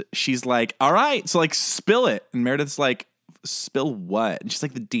 And she's like, "All right, so like spill it." And Meredith's like, "Spill what?" And she's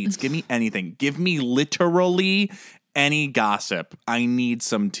like, "The deeds. Give me anything. Give me literally any gossip. I need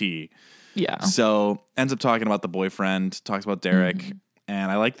some tea." Yeah. So ends up talking about the boyfriend, talks about Derek. And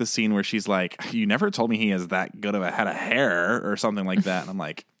I like the scene where she's like, "You never told me he has that good of a head of hair," or something like that. And I'm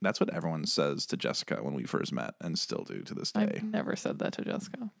like, that's what everyone says to Jessica when we first met, and still do to this day. I've never said that to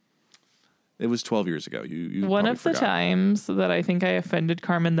Jessica. It was 12 years ago. You One probably of the forgot. times that I think I offended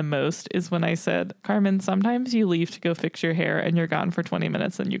Carmen the most is when I said, "Carmen, sometimes you leave to go fix your hair and you're gone for 20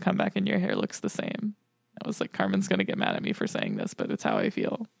 minutes and you come back and your hair looks the same." I was like, Carmen's going to get mad at me for saying this, but it's how I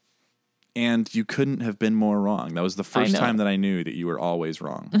feel. And you couldn't have been more wrong. That was the first know. time that I knew that you were always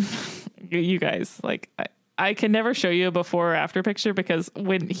wrong. You guys, like, I can never show you a before or after picture because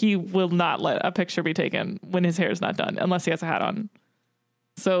when he will not let a picture be taken when his hair is not done unless he has a hat on.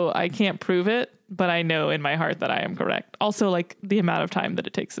 So I can't prove it, but I know in my heart that I am correct. Also, like the amount of time that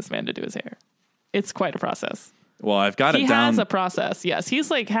it takes this man to do his hair. It's quite a process. Well, I've got He it down. has a process. Yes,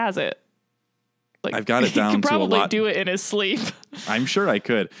 he's like has it. Like I've got it down He can to a probably lot. do it in his sleep. I'm sure I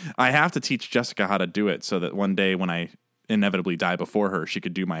could. I have to teach Jessica how to do it so that one day when I inevitably die before her, she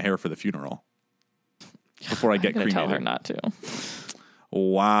could do my hair for the funeral before I get I'm gonna cremated. tell her not to.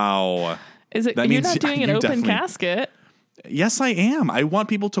 Wow. Is it? That You're means not doing an you open definitely- casket. Yes, I am. I want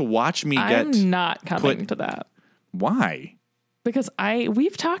people to watch me get. I'm not coming to that Why? because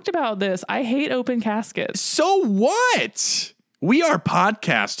we've talked about this. I hate open caskets. So what? We are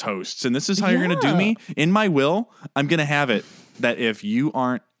podcast hosts, and this is how you're going to do Yeah. me. In my will, I'm going to have it that if you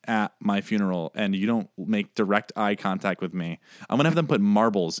aren't at my funeral and you don't make direct eye contact with me, I'm going to have them put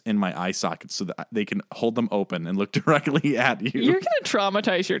marbles in my eye sockets so that they can hold them open and look directly at you. You're going to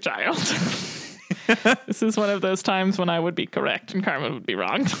traumatize your child. This is one of those times when I would be correct and Carmen would be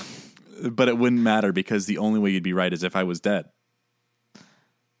wrong. But it wouldn't matter because the only way you'd be right is if I was dead.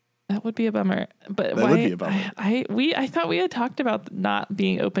 That would be a bummer. But that why? Would be a bummer. I thought we had talked about not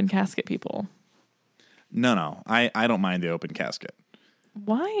being open casket people. No. I don't mind the open casket.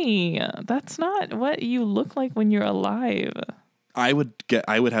 Why? That's not what you look like when you're alive. I would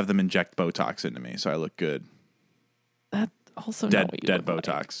have them inject Botox into me so I look good. That's also dead not what you dead look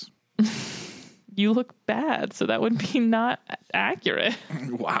Botox. Like. You look bad, so that would be not accurate.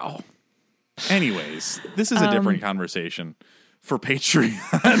 Wow. Anyways, this is a different conversation for Patreon.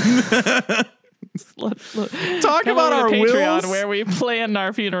 Talk about our Patreon wills. where we plan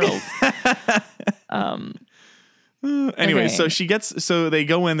our funerals. Anyway, okay. so they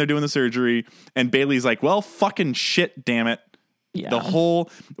go in, they're doing the surgery, and Bailey's like, well, fucking shit, damn it. Yeah.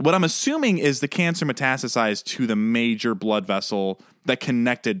 What I'm assuming is the cancer metastasized to the major blood vessel that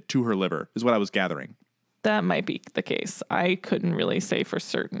connected to her liver, is what I was gathering. That might be the case. I couldn't really say for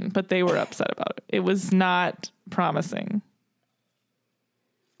certain, but they were upset about it. It was not promising.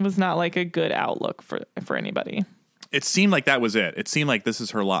 It was not like a good outlook for anybody. It seemed like that was it. It seemed like this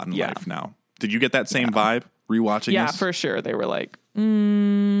is her lot in life now. Did you get that same vibe rewatching this? Yeah, for sure. They were like,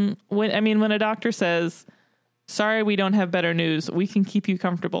 when a doctor says, sorry, we don't have better news, we can keep you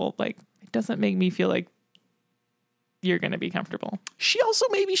comfortable. Like, it doesn't make me feel like you're going to be comfortable. She also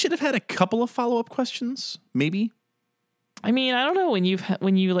maybe should have had a couple of follow-up questions. Maybe. I mean, I don't know when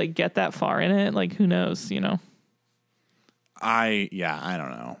you like get that far in it, like who knows, you know? I don't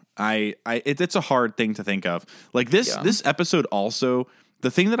know. It's a hard thing to think of. Like this episode also,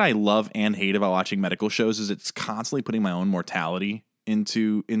 the thing that I love and hate about watching medical shows is it's constantly putting my own mortality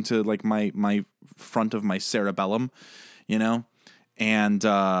into like my front of my cerebellum, you know? And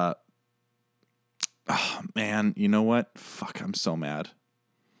oh man, you know what? Fuck, I'm so mad.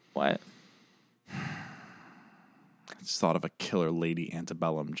 What? I just thought of a killer lady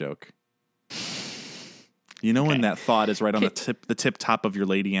antebellum joke. You know when that thought is right on the tip top of your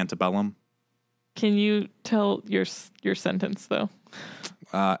lady antebellum? Can you tell your sentence though?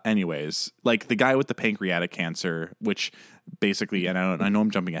 Anyways, like the guy with the pancreatic cancer, which basically, and I know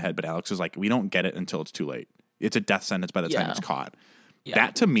I'm jumping ahead, but Alex was like, we don't get it until it's too late. It's a death sentence by the time it's caught. Yeah.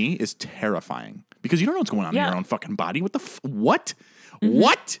 That to me is terrifying because you don't know what's going on in your own fucking body. What the what? Mm-hmm.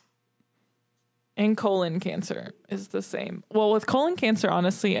 What? And colon cancer is the same. Well, with colon cancer,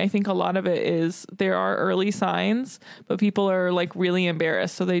 honestly, I think a lot of it is there are early signs, but people are like really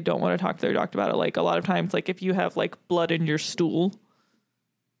embarrassed, so they don't want to talk to their doctor about it. Like a lot of times, like if you have like blood in your stool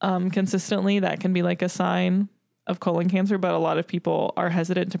consistently, that can be like a sign of colon cancer, but a lot of people are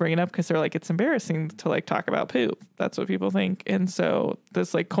hesitant to bring it up because they're like, it's embarrassing to like talk about poop. That's what people think. And so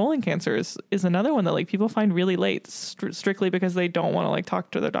this like colon cancer is another one that like people find really late strictly because they don't want to like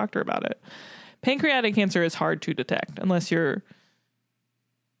talk to their doctor about it. Pancreatic cancer is hard to detect unless you're...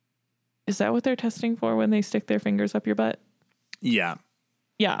 Is that what they're testing for when they stick their fingers up your butt? Yeah.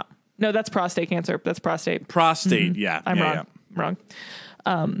 Yeah. No, that's prostate cancer. That's prostate. Prostate, yeah. I'm wrong. Yeah.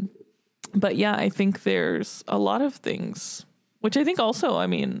 Wrong. But yeah, I think there's a lot of things, which I think also, I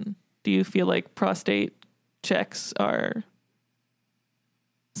mean, do you feel like prostate checks are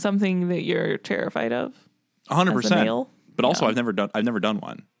something that you're terrified of? 100%. But also I've never done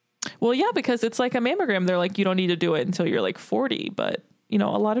one. Well, yeah, because it's like a mammogram. They're like, you don't need to do it until you're like 40. But, you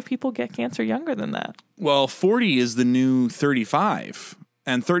know, a lot of people get cancer younger than that. Well, 40 is the new 35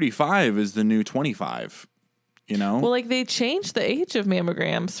 and 35 is the new 25, you know? Well, like they changed the age of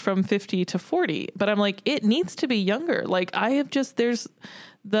mammograms from 50 to 40. But I'm like, it needs to be younger. Like there's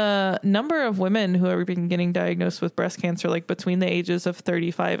the number of women who have been getting diagnosed with breast cancer, like between the ages of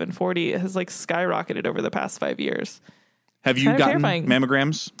 35 and 40 has like skyrocketed over the past 5 years. Have you gotten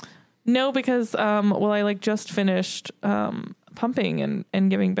mammograms? No, because, I like just finished pumping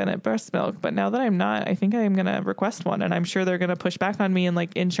and giving Bennett breast milk. But now that I'm not, I think I am going to request one. And I'm sure they're going to push back on me. And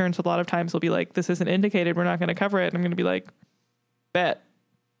like insurance a lot of times will be like, this isn't indicated. We're not going to cover it. And I'm going to be like, bet.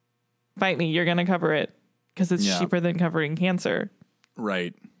 Fight me. You're going to cover it because it's cheaper than covering cancer.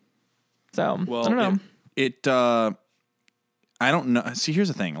 Right. So, I don't know. I don't know. See, here's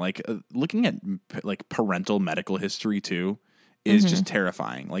the thing. Like looking at like parental medical history too is just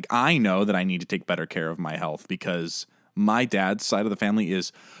terrifying. Like I know that I need to take better care of my health because my dad's side of the family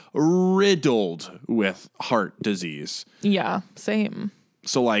is riddled with heart disease. Yeah, same.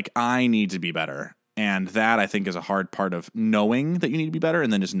 So like I need to be better. And that I think is a hard part of knowing that you need to be better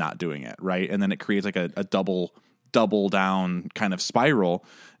and then just not doing it. Right. And then it creates like a double Mm-hmm. double down kind of spiral.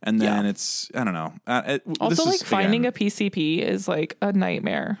 And then it's, I don't know. Also, like finding a PCP is like a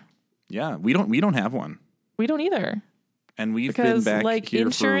nightmare. Yeah, we don't have one. We don't either. And we've been back like, here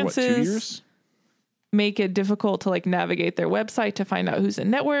for what, 2 years? Make it difficult to like navigate their website to find out who's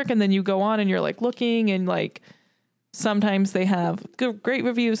in network. And then you go on and you're like looking, and like sometimes they have great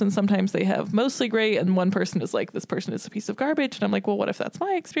reviews and sometimes they have mostly great. And one person is like, this person is a piece of garbage. And I'm like, well, what if that's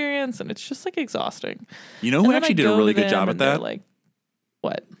my experience? And it's just like exhausting. You know who actually did a really good job at that? Like,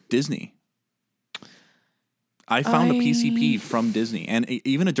 what? Disney. I found a PCP from Disney, and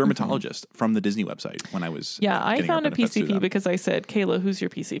even a dermatologist from the Disney website when I was. Yeah, I found a PCP because I said, Kayla, who's your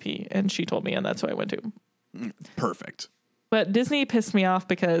PCP? And she told me, and that's who I went to. Perfect. But Disney pissed me off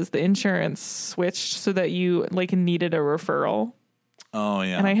because the insurance switched so that you like needed a referral. Oh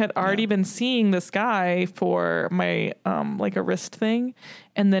yeah. And I had already been seeing this guy for my like a wrist thing,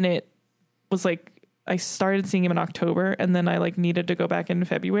 and then it was like I started seeing him in October, and then I like needed to go back in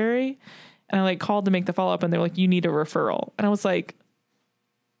February, and I like called to make the follow up, and they're like, you need a referral. And I was like,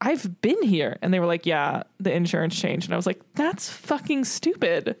 I've been here. And they were like, yeah, the insurance changed. And I was like, that's fucking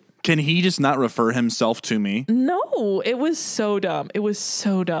stupid. Can he just not refer himself to me? No, it was so dumb. It was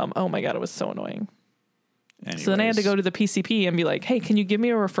so dumb. Oh my God, it was so annoying. Anyways. So then I had to go to the PCP and be like, hey, can you give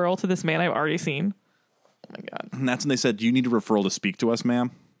me a referral to this man I've already seen? Oh my God. And that's when they said, you need a referral to speak to us,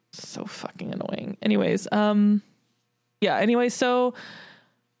 ma'am. So fucking annoying. Anyways, so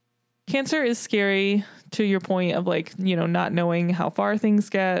cancer is scary, to your point of like, you know, not knowing how far things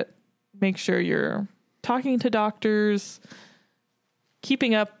get. Make sure you're talking to doctors,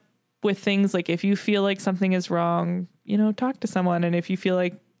 keeping up with things. Like if you feel like something is wrong, you know, talk to someone. And if you feel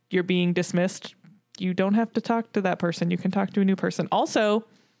like you're being dismissed, you don't have to talk to that person. You can talk to a new person. Also,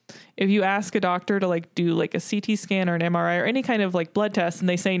 if you ask a doctor to like do like a CT scan or an MRI or any kind of like blood test and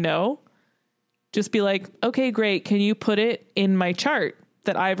they say no, just be like, okay, great. Can you put it in my chart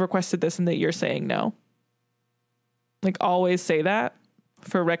that I've requested this and that you're saying no? Like always say that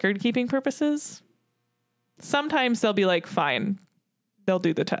for record keeping purposes. Sometimes they'll be like, fine, they'll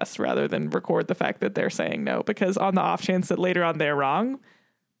do the test rather than record the fact that they're saying no, because on the off chance that later on they're wrong,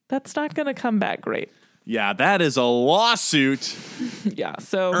 that's not going to come back great. Yeah, that is a lawsuit. Yeah,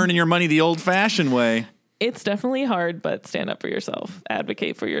 so earning your money the old-fashioned way. It's definitely hard, but stand up for yourself.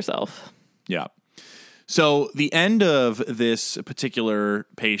 Advocate for yourself. Yeah. So the end of this particular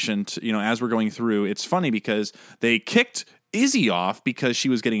patient, you know, as we're going through, it's funny because they kicked Izzy off because she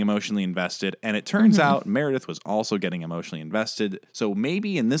was getting emotionally invested, and it turns out Meredith was also getting emotionally invested. So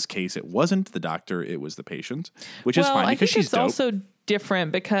maybe in this case, it wasn't the doctor, it was the patient, which is fine because she's dope. It's also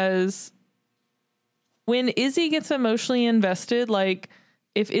different because when Izzy gets emotionally invested, like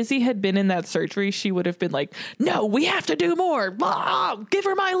if Izzy had been in that surgery, she would have been like, no, we have to do more. Ah, give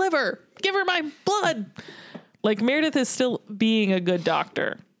her my liver. Give her my blood. Like Meredith is still being a good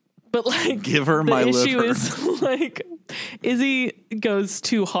doctor. But like, give her my liver. The issue is like Izzy goes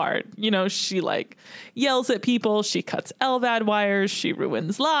too hard. You know, she like yells at people. She cuts LVAD wires. She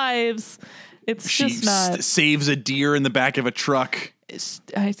ruins lives. She just not. Saves a deer in the back of a truck.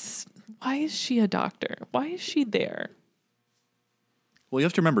 Why is she a doctor? Why is she there? Well, you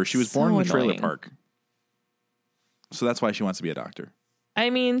have to remember, she was born in the trailer park. So that's why she wants to be a doctor. I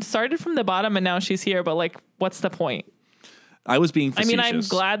mean, started from the bottom and now she's here, but like, what's the point? I was being facetious. I mean, I'm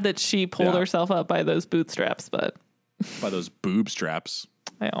glad that she pulled herself up by those bootstraps, but... by those boob straps.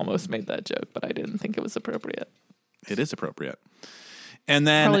 I almost made that joke, but I didn't think it was appropriate. It is appropriate. And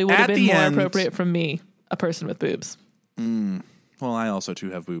then probably would have been more end, appropriate from me, a person with boobs. Well, I also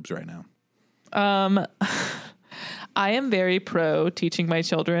too have boobs right now. I am very pro teaching my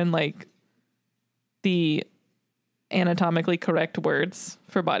children like the anatomically correct words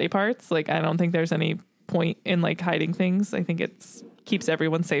for body parts. Like, I don't think there's any point in like hiding things. I think it's keeps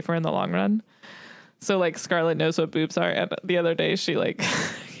everyone safer in the long run. So like Scarlett knows what boobs are. And the other day she like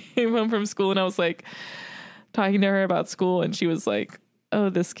came home from school and I was like talking to her about school and she was like, oh,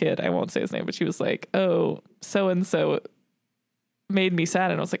 this kid, I won't say his name, but she was like, oh, so-and-so made me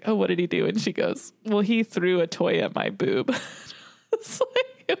sad. And I was like, oh, what did he do? And she goes, well, he threw a toy at my boob. It's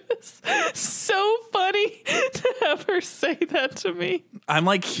like, it was so funny to have her say that to me. I'm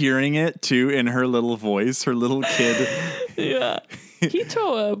like hearing it too in her little voice, her little kid. Yeah. He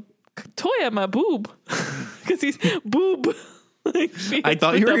threw a toy at my boob because he's boob. Like, I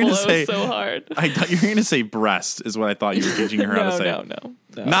thought you were going to say so hard. I thought you were going to say breast is what I thought you were teaching her how to say.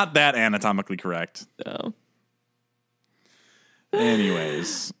 No. Not that anatomically correct. No.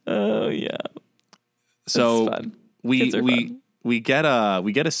 Anyways. Oh yeah. So fun. we get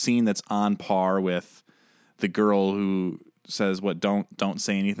a scene that's on par with the girl who says what don't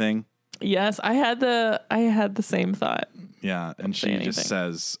say anything. Yes, I had the same thought. Yeah, and she just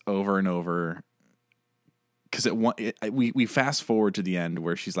says over and over, because we fast forward to the end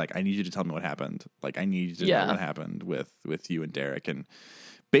where she's like, "I need you to tell me what happened. Like, I need you to know what happened with you and Derek." And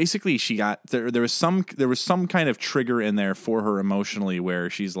basically, she got there was some kind of trigger in there for her emotionally where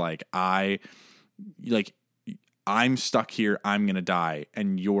she's like, I'm stuck here. I'm gonna die,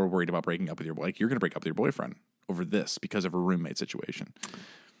 and you're worried about breaking up with you're gonna break up with your boyfriend over this because of a roommate situation.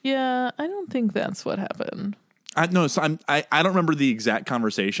 Yeah, I don't think that's what happened. I don't remember the exact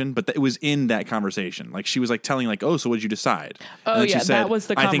conversation, but it was in that conversation. Like she was like telling like, "Oh, so what did you decide?" Oh yeah, that was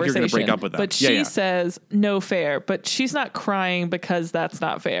the conversation. I think you're going to break up with them. But she says no fair. But she's not crying because that's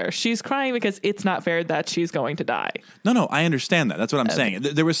not fair. She's crying because it's not fair that she's going to die. No, I understand that. That's what I'm saying.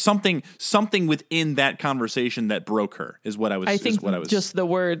 There was something within that conversation that broke her. Is what I was. I think just the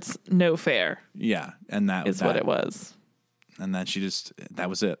words "no fair." Yeah, and that is what it was. And then that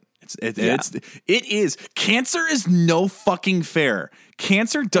was it. It is. Cancer is no fucking fair.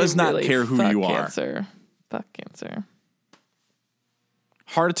 Cancer does not care who you are. Fuck cancer.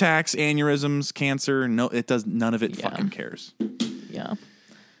 Heart attacks, aneurysms, cancer. No, it does. None of it fucking cares. Yeah.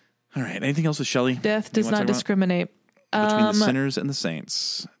 All right. Anything else with Shelley? Death does not discriminate between the sinners and the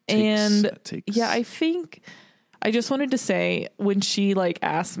saints. I think. I just wanted to say when she like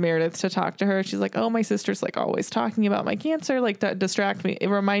asked Meredith to talk to her, she's like, "Oh, my sister's like always talking about my cancer, like that distract me." It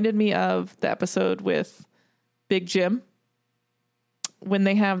reminded me of the episode with Big Jim when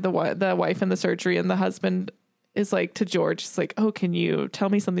they have the wife in the surgery and the husband is like to George, it's like, "Oh, can you tell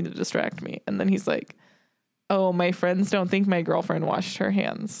me something to distract me?" And then he's like, "Oh, my friends don't think my girlfriend washed her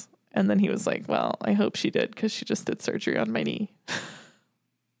hands." And then he was like, "Well, I hope she did because she just did surgery on my knee."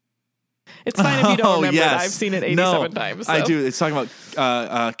 It's fine if you don't remember it. I've seen it 87 times. So. I do. It's talking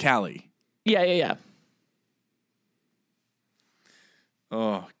about Callie. Yeah.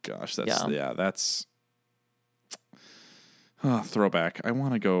 Oh gosh, that's throwback. I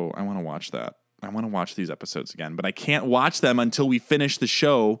want to watch that. I want to watch these episodes again, but I can't watch them until we finish the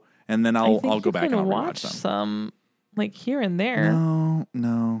show, and then I'll go back and I'll watch them. Some like here and there. No.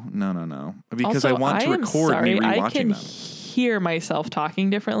 Because also, I want to record me rewatching them. Hear myself talking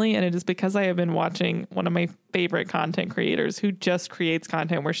differently, and it is because I have been watching one of my favorite content creators who just creates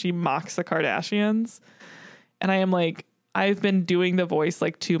content where she mocks the Kardashians, and I am like, I've been doing the voice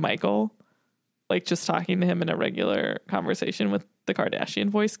like to Michael, like just talking to him in a regular conversation with the Kardashian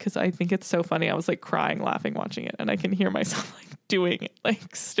voice because I think it's so funny. I was like crying laughing watching it, and I can hear myself like doing it,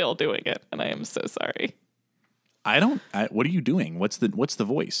 like still doing it, and I am so sorry. What are you doing? What's the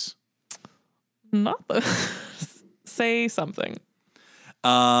voice? Not the say something.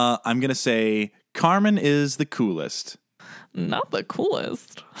 I'm going to say Carmen is the coolest. Not the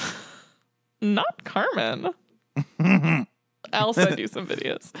coolest. Not Carmen. I'll send you some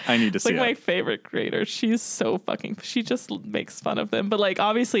videos. I need to see it. Like my favorite creator. She's so fucking, she just makes fun of them. But like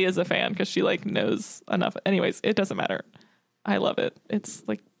obviously as a fan because she like knows enough. Anyways, it doesn't matter. I love it. It's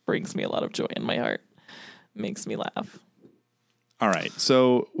like brings me a lot of joy in my heart. Makes me laugh. All right.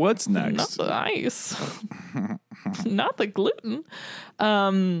 So what's next? Not the ice. Not the gluten.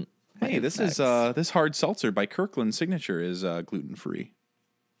 Hey, this next? Is this hard seltzer by Kirkland Signature is gluten free.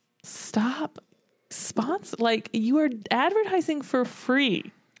 Stop. Sponsor, like you are advertising for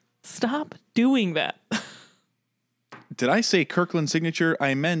free. Stop doing that. Did I say Kirkland Signature?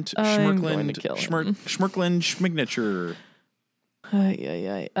 I meant Schmirkland Schmignature.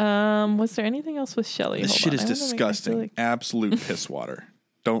 Was there anything else with Shelley? This shit is disgusting. Absolute piss water.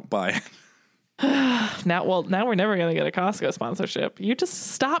 Don't buy it. Now we're never going to get a Costco sponsorship. You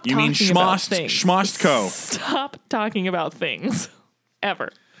just stop talking about things. Schmostco. Stop talking about things. Ever.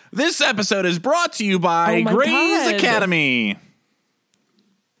 This episode is brought to you by Grey's Academy.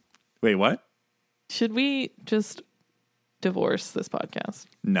 Wait, what? Should we just divorce this podcast?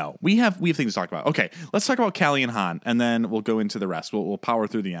 No, we have things to talk about. Okay, let's talk about Callie and Han, and then we'll go into the rest. We'll power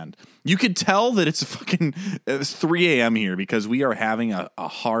through the end. You could tell that it's 3 a.m. here because we are having a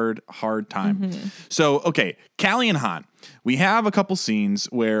hard time. Mm-hmm. So, okay, Callie and Han. We have a couple scenes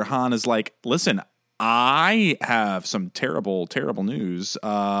where Han is like, listen, I have some terrible news.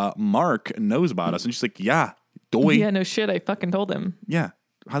 Mark knows about us. And she's like, yeah, doy. Yeah, no shit. I fucking told him. Yeah.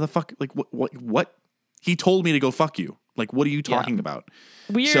 How the fuck? Like, what? He told me to go fuck you. Like, what are you talking about?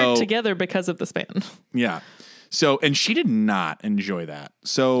 We are together because of the span. Yeah. So, and she did not enjoy that.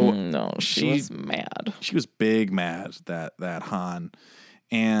 So, no, she was mad. She was big mad that Han.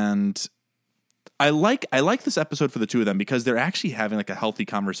 And I like this episode for the two of them because they're actually having like a healthy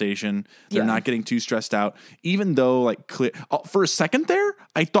conversation. They're not getting too stressed out, even though like for a second there,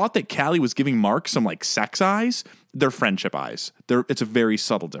 I thought that Callie was giving Mark some like sex eyes. They're friendship eyes. It's a very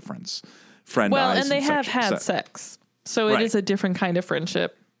subtle difference. Friend eyes. And they have had sex. So it is a different kind of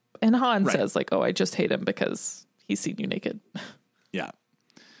friendship. And Han says like, oh, I just hate him because he's seen you naked. Yeah.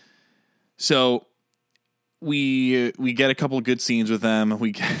 So we get a couple of good scenes with them.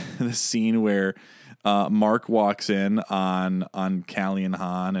 We get the scene where Mark walks in on Callie and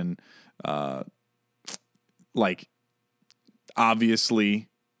Han, and like obviously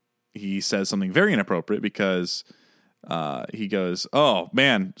he says something very inappropriate because he goes, "Oh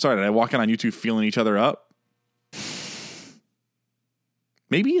man, sorry, did I walk in on you two feeling each other up?"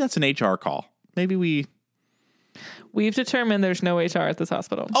 Maybe that's an HR call. Maybe we've determined there's no HR at this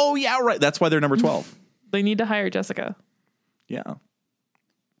hospital. Oh yeah, right. That's why they're number 12. They need to hire Jessica. Yeah.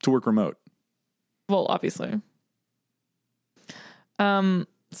 To work remote. Well, obviously. So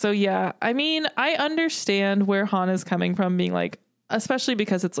yeah, I mean, I understand where Han is coming from, being like, especially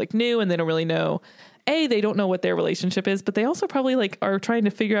because it's like new and they don't really know. They don't know what their relationship is, but they also probably like are trying to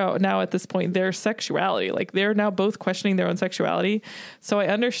figure out now at this point their sexuality. Like they're now both questioning their own sexuality. So I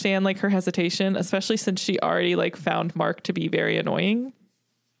understand like her hesitation, especially since she already like found Mark to be very annoying.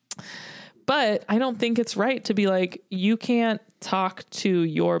 But I don't think it's right to be like, you can't talk to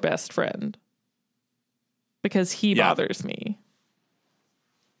your best friend because he bothers me.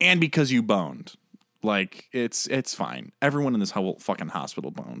 And because you boned. Like, it's fine. Everyone in this whole fucking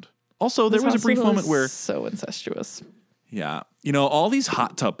hospital boned. Also, there was a brief moment where... so incestuous. Yeah. You know, all these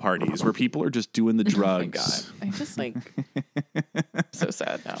hot tub parties where people are just doing the drugs. Oh my God. I just like... so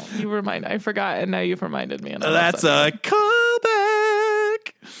sad now. I forgot, and now you've reminded me. And that's a callback!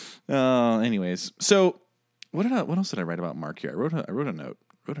 Anyways, so what else did I write about Mark here? I wrote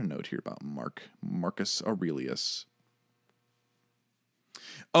a note here about Marcus Aurelius.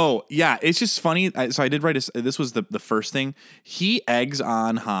 Oh yeah, it's just funny. So I did write this was the first thing. He eggs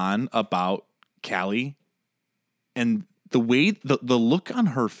on Han about Callie, and the way the look on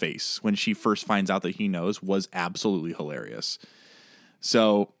her face when she first finds out that he knows was absolutely hilarious.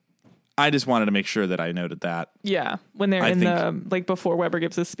 So I just wanted to make sure that I noted that. Yeah, when they're like before Weber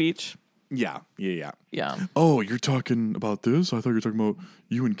gives his speech. Yeah. Oh, you're talking about this? I thought you were talking about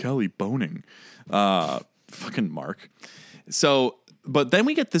you and Kelly boning. Fucking Mark. So, but then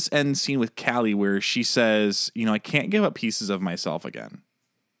we get this end scene with Callie where she says, you know, I can't give up pieces of myself again.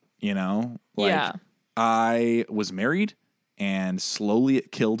 You know? Like, I was married and slowly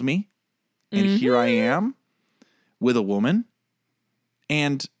it killed me. And here I am with a woman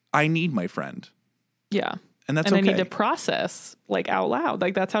and I need my friend. Yeah. And that's okay. And I need to process like out loud.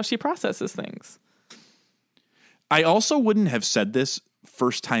 Like that's how she processes things. I also wouldn't have said this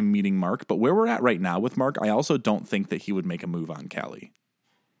first time meeting Mark, but where we're at right now with Mark, I also don't think that he would make a move on Callie.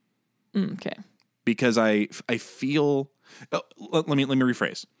 Okay. Because I feel, let me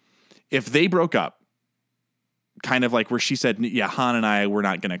rephrase. If they broke up, kind of like where she said, yeah, Han and I, we're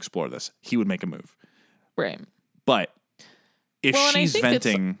not going to explore this, he would make a move. Right. But if she's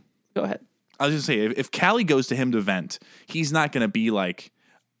venting, go ahead. I was going to say, if Callie goes to him to vent, he's not going to be like,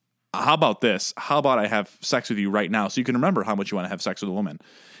 how about this? How about I have sex with you right now so you can remember how much you want to have sex with a woman?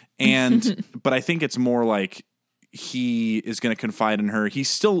 And, but I think it's more like he is going to confide in her. He's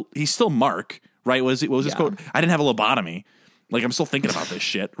still Mark, right? What was his quote? I didn't have a lobotomy. Like, I'm still thinking about this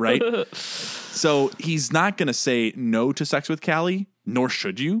shit, right? So he's not going to say no to sex with Callie, nor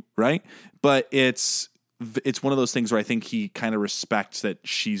should you, right? But it's one of those things where I think he kind of respects that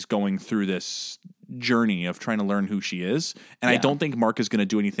she's going through this journey of trying to learn who she is. And I don't think Mark is going to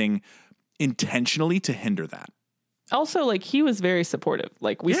do anything intentionally to hinder that. Also, like, he was very supportive.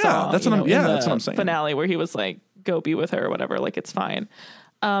 Like, we saw that's what I'm saying. Finale where he was like, go be with her or whatever. Like, it's fine.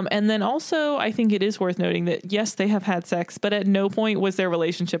 And then also, I think it is worth noting that, yes, they have had sex, but at no point was their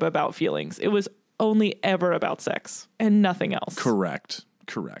relationship about feelings. It was only ever about sex and nothing else. Correct.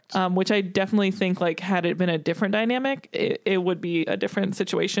 Which I definitely think, like, had it been a different dynamic, it would be a different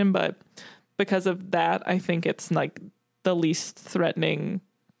situation. But because of that, I think it's like the least threatening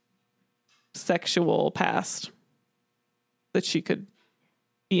sexual past that she could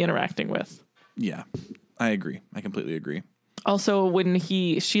be interacting with. Yeah, I agree. I completely agree. Also, when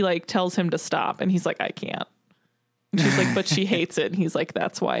she like tells him to stop and he's like, I can't. And she's like, but she hates it. And he's like,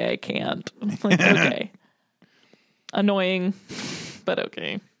 that's why I can't. I'm like, okay. Annoying, but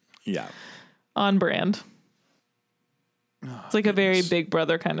okay. Yeah. On brand. It's like a very Big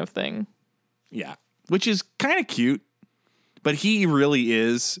Brother kind of thing. Yeah. Which is kind of cute, but he really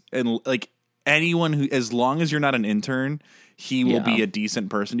is. And like anyone who, as long as you're not an intern, he will be a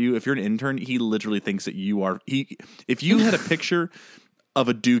decent person to you. If you're an intern, he literally thinks that you are. If you had a picture of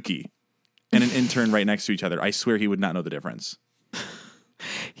a Dookie and an intern right next to each other, I swear he would not know the difference.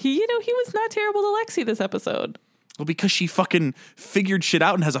 He was not terrible to Lexi this episode. Well, because she fucking figured shit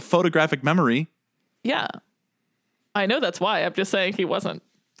out and has a photographic memory. Yeah. I know that's why. I'm just saying he wasn't.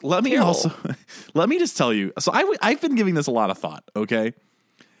 Let me just tell you. So I've been giving this a lot of thought, okay?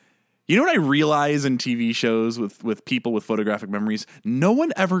 You know what I realize in TV shows with people with photographic memories? No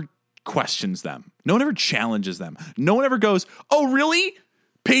one ever questions them. No one ever challenges them. No one ever goes, "Oh, really?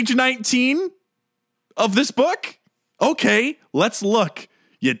 Page 19 of this book? Okay, let's look.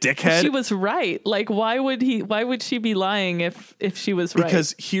 You dickhead." She was right. Like, why would she be lying if she was right?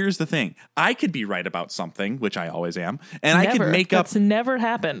 Because here's the thing. I could be right about something, which I always am, and I could make up. That's never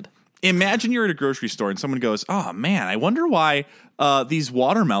happened. Imagine you're at a grocery store and someone goes, "Oh man, I wonder why these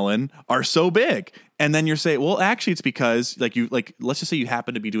watermelon are so big." And then you're saying, "Well, actually, it's because let's just say you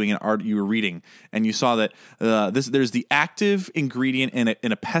happen to be doing an art you were reading, and you saw that there's the active ingredient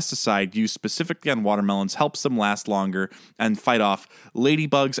in a pesticide used specifically on watermelons helps them last longer and fight off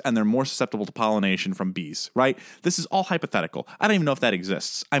ladybugs, and they're more susceptible to pollination from bees." Right? This is all hypothetical. I don't even know if that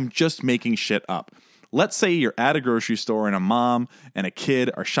exists. I'm just making shit up. Let's say you're at a grocery store and a mom and a kid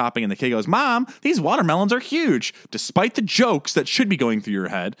are shopping and the kid goes, "Mom, these watermelons are huge." Despite the jokes that should be going through your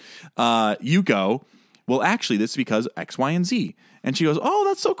head, you go, "Well, actually, this is because X, Y, and Z." And she goes, "Oh,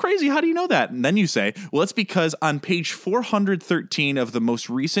 that's so crazy. How do you know that?" And then you say, "Well, it's because on page 413 of the most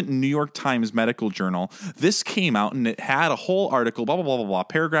recent New York Times medical journal, this came out and it had a whole article, blah, blah, blah, blah, blah,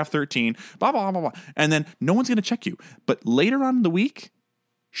 paragraph 13, blah, blah, blah, blah, blah." And then no one's going to check you. But later on in the week,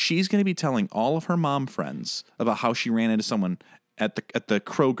 she's going to be telling all of her mom friends about how she ran into someone at the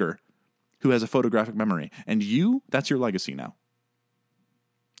Kroger who has a photographic memory. And that's your legacy now.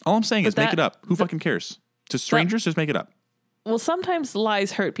 All I'm saying is make it up. Who fucking cares? To strangers, just make it up. Well, sometimes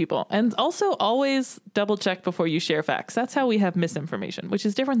lies hurt people. And also always double check before you share facts. That's how we have misinformation, which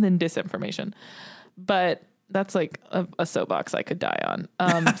is different than disinformation. But that's like a soapbox I could die on.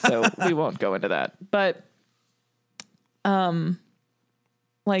 So we won't go into that. But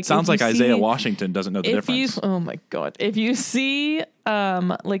like sounds like Isaiah Washington doesn't know the difference. Oh my God. If you see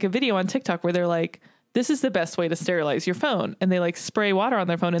like a video on TikTok where they're like, "This is the best way to sterilize your phone," and they like spray water on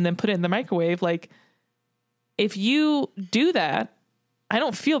their phone and then put it in the microwave, like if you do that, I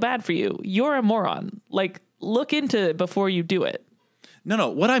don't feel bad for you. You're a moron. Like, look into it before you do it.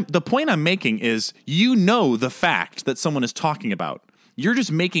 No. The point I'm making is, the fact that someone is talking about. You're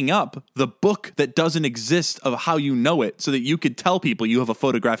just making up the book that doesn't exist of how you know it so that you could tell people you have a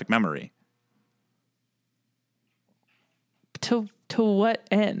photographic memory. To what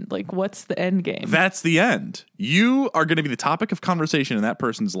end? Like, what's the end game? That's the end. You are going to be the topic of conversation in that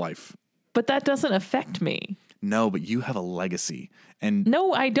person's life. But that doesn't affect me. No, but you have a legacy. And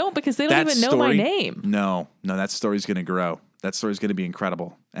no, I don't, because they don't even know my name. No, that story's going to grow. That story's going to be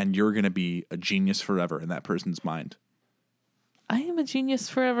incredible. And you're going to be a genius forever in that person's mind. I am a genius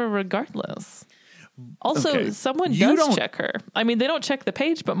forever regardless. Also, someone does check her. I mean, they don't check the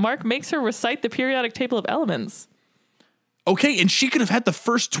page, but Mark makes her recite the periodic table of elements. Okay, and she could have had the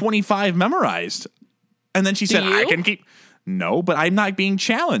first 25 memorized. And then she said, "I can keep..." No, but I'm not being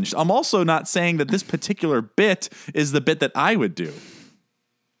challenged. I'm also not saying that this particular bit is the bit that I would do.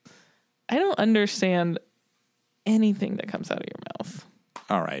 I don't understand anything that comes out of your mouth.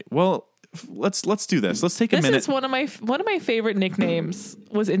 All right. Well, let's do this. Let's take a minute. This is one of my favorite nicknames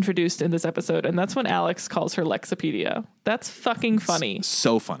was introduced in this episode, and that's when Alex calls her Lexipedia. That's fucking funny.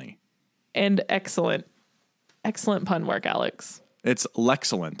 So funny. And excellent. Excellent pun work, Alex. It's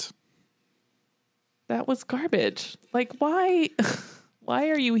Lexcellent. That was garbage. Like, why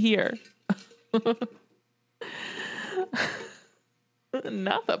are you here?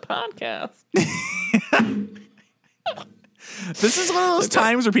 Not the podcast. This is one of those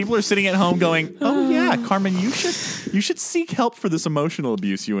times where people are sitting at home going, "Oh yeah, Carmen, you should seek help for this emotional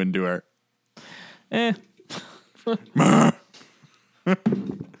abuse you endure."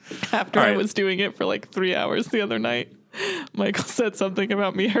 After I was doing it for like 3 hours the other night, Michael said something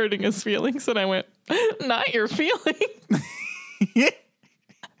about me hurting his feelings, and I went, "Not your feelings."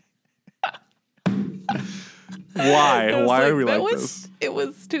 Why? Why are we like this? It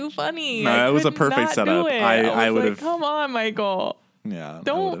was too funny. No, it was a perfect setup. I would have. Come on, Michael. Yeah.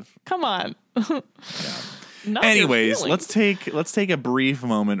 Don't. Come on. Yeah. Anyways, let's take a brief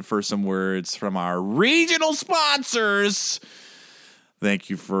moment for some words from our regional sponsors. Thank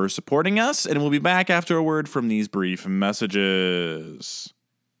you for supporting us, and we'll be back after a word from these brief messages.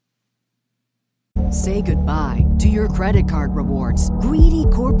 Say goodbye to your credit card rewards. Greedy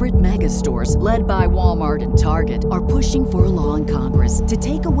corporate mega stores, led by Walmart and Target, are pushing for a law in Congress to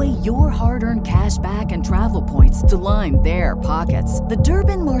take away your hard-earned cash back and travel points to line their pockets. The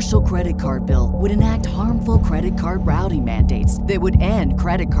Durbin-Marshall credit card bill would enact harmful credit card routing mandates that would end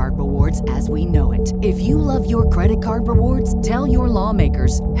credit card rewards as we know it. If you love your credit card rewards, tell your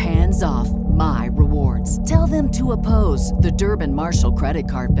lawmakers, hands off my rewards. Tell them to oppose the Durbin-Marshall credit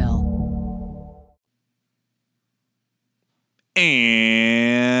card bill.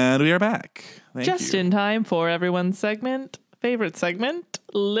 And we are back. Thank Just you. in time for everyone's favorite segment,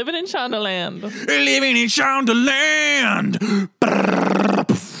 Living in Shondaland. Living in Shondaland.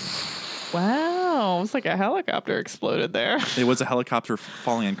 Wow, it was like a helicopter exploded there. It was a helicopter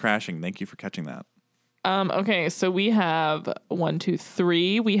falling and crashing. Thank you for catching that. Okay, so we have 1, 2,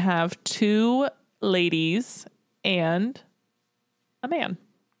 3. We have 2 ladies and a man.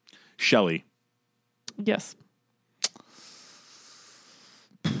 Shelley. Yes.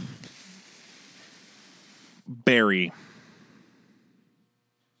 Barry.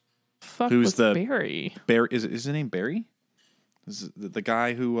 Fuck Who's was the- Barry? Barry is his name Barry? Is it the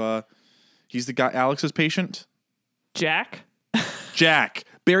guy who he's the guy Alex's patient? Jack? Jack.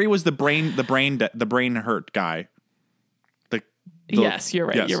 Barry was the brain hurt guy. The Yes, you're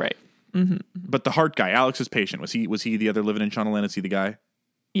right. yes. You're right. But the heart guy, Alex's patient, was he the other living in Shondaland? Is he the guy?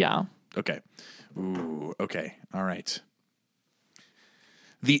 Yeah. Okay. Ooh, okay. All right.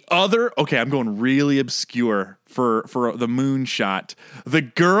 The other, okay, I'm going really obscure for the moonshot. The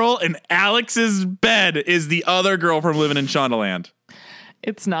girl in Alex's bed is the other girl from Living in Shondaland.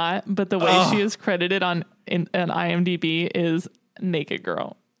 It's not, but the way she is credited on IMDb is Naked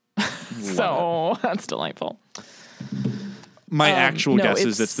Girl. So that's delightful. My actual no, guess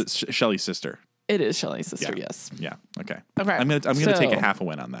is it's Shelley's sister. It is Shelley's sister, Yeah. yes. Yeah. Okay. Okay, I'm gonna so- take a half a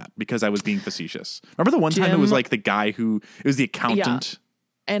win on that because I was being facetious. Remember the one time it Jim- was like the guy who it was the accountant.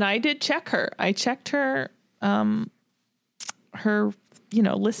 And I did check her. I checked her her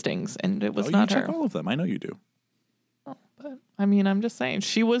listings, and it was You not check her. all of them. I know you do. But I mean, I'm just saying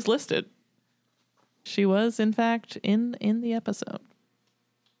she was listed. She was, in fact, in the episode.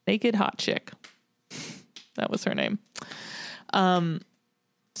 Naked Hot Chick. That was her name.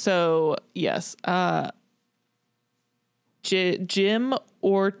 So yes, Jim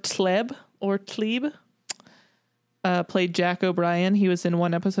Ortleb played Jack O'Brien. He was in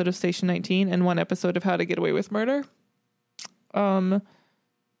one episode of Station 19 and one episode of How to Get Away with Murder.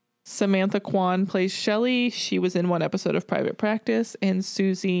 Samantha Kwan plays Shelley. She was in one episode of Private Practice. And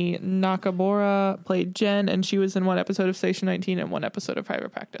Susie Nakamura played Jen, and she was in one episode of Station 19 and one episode of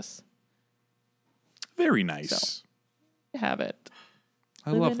Private Practice. Very nice. So, you have it.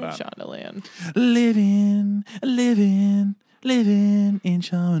 I love Living that. in Shondaland. Living in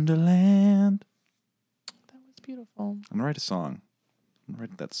Shondaland. That was beautiful. I'm gonna write a song. I'm gonna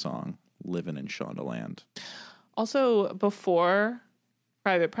write that song, Living in Shondaland. Also, before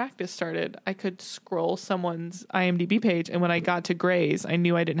Private Practice started, I could scroll someone's IMDb page, and when I got to Grey's, I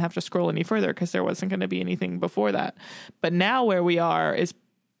knew I didn't have to scroll any further because there wasn't going to be anything before that. But now where we are is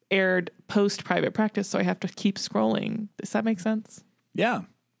aired post Private Practice, so I have to keep scrolling. Does that make sense? Yeah.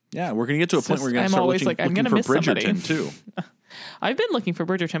 Yeah, we're gonna get to a It's point where we're gonna I'm start always looking, like, I'm looking gonna for miss somebody. Bridgerton too. I've been looking for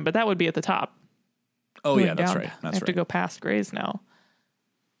Bridgerton, but that would be at the top. Oh Going yeah, that's down. right. I That's have to right. go past Grey's now.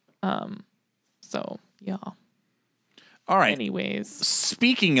 So yeah. All right. Anyways,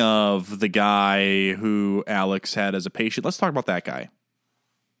 Speaking of the guy who Alex had as a patient, let's talk about that guy.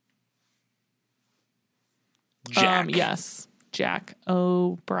 Jack. yes, Jack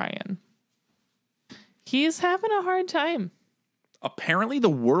O'Brien. He's having a hard time. Apparently the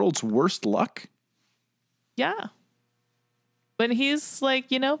world's worst luck. Yeah. But he's like,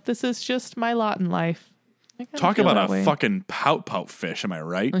 this is just my lot in life. I kinda Talk feel about that a way. fucking pout fish, am I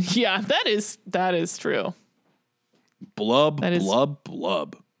right? Yeah, that is true. Blub, That is- blub,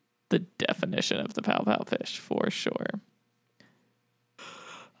 blub. The definition of the pow fish for sure.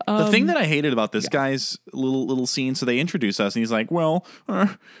 The thing that I hated about this guy's little scene, so they introduce us, and he's like, well,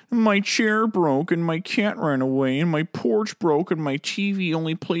 my chair broke, and my cat ran away, and my porch broke, and my TV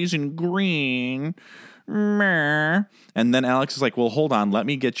only plays in green. Meh. And then Alex is like, well, hold on, let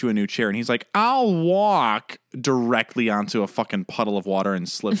me get you a new chair. And he's like, I'll walk directly onto a fucking puddle of water and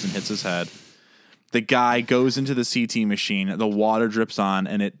slips and hits his head. The guy goes into the CT machine, the water drips on,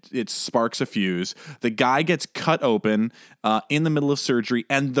 and it sparks a fuse. The guy gets cut open in the middle of surgery,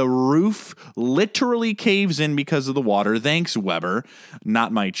 and the roof literally caves in because of the water. Thanks, Weber,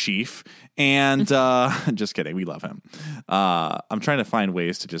 not my chief. And just kidding, we love him. I'm trying to find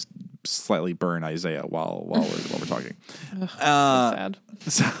ways to just slightly burn Isaiah while we're talking. So sad.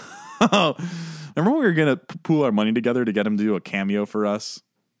 Remember we were going to pool our money together to get him to do a cameo for us?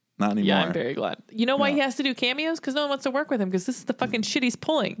 Not anymore. Yeah, I'm very glad. You know why he has to do cameos? Because no one wants to work with him, because this is the fucking shit he's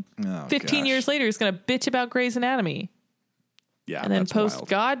pulling. 15 years later, he's going to bitch about Grey's Anatomy. Yeah, and then post wild.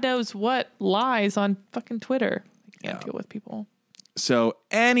 God knows what lies on fucking Twitter. I can't deal with people. So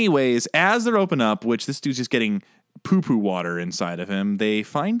anyways, as they're open up, which this dude's just getting poo-poo water inside of him, they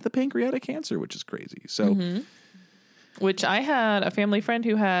find the pancreatic cancer, which is crazy. So, Which I had a family friend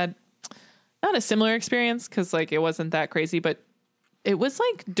who had not a similar experience, because like it wasn't that crazy, but it was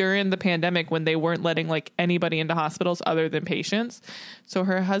like during the pandemic when they weren't letting like anybody into hospitals other than patients. So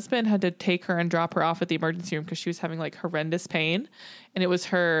her husband had to take her and drop her off at the emergency room because she was having like horrendous pain, and it was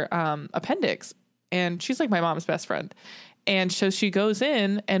her appendix. And she's like my mom's best friend. And so she goes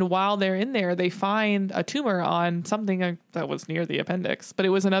in, and while they're in there, they find a tumor on something that was near the appendix. But it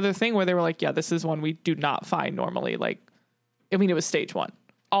was another thing where they were like, yeah, this is one we do not find normally. Like, I mean, it was stage 1.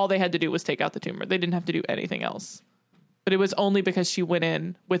 All they had to do was take out the tumor. They didn't have to do anything else. But it was only because she went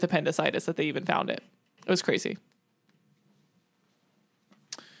in with appendicitis that they even found it. It was crazy.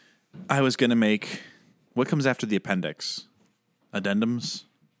 I was going to make, what comes after the appendix? Addendums?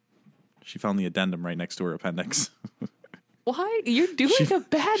 She found the addendum right next to her appendix. Why? You're doing a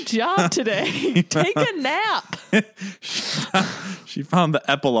bad job today. Take a nap. She found the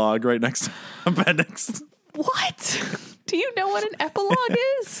epilogue right next to her appendix. What? Do you know what an epilogue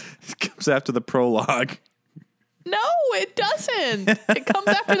is? It comes after the prologue. No, it doesn't. It comes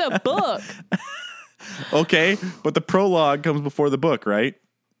after the book. Okay, but the prologue comes before the book, right?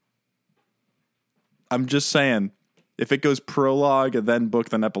 I'm just saying, if it goes prologue, then book,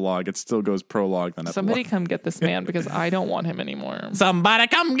 then epilogue, it still goes prologue, then epilogue. Somebody come get this man, because I don't want him anymore. Somebody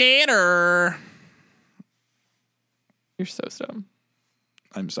come get her. You're so dumb.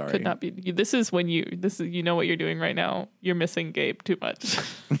 I'm sorry. Could not be. This is you know what you're doing right now. You're missing Gabe too much.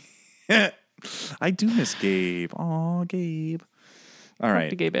 I do miss Gabe. Aw, Gabe. All right.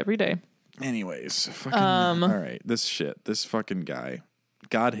 To Gabe every day. Anyways, fucking, all right. This fucking guy.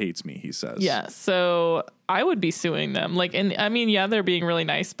 God hates me, he says. Yeah, so I would be suing them. Like, and I mean, yeah, they're being really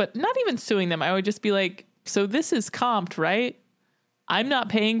nice, but not even suing them. I would just be like, so this is comped, right? I'm not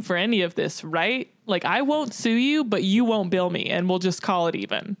paying for any of this, right? Like, I won't sue you, but you won't bill me, and we'll just call it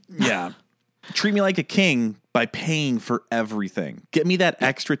even. Yeah. Treat me like a king by paying for everything. Get me that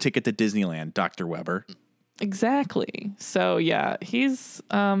extra ticket to Disneyland, Dr. Weber. Exactly. So yeah, he's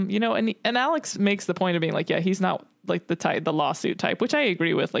and Alex makes the point of being like, yeah, he's not like the lawsuit type, which I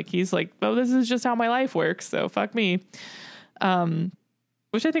agree with. Like, he's like, oh, this is just how my life works, so fuck me.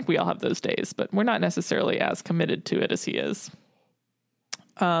 Which I think we all have those days, but we're not necessarily as committed to it as he is.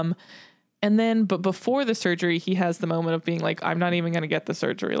 But before the surgery, he has the moment of being like, I'm not even going to get the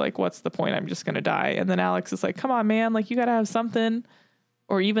surgery. Like, what's the point? I'm just going to die. And then Alex is like, come on, man. Like, you got to have something,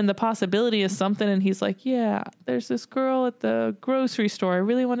 or even the possibility of something. And he's like, yeah, there's this girl at the grocery store I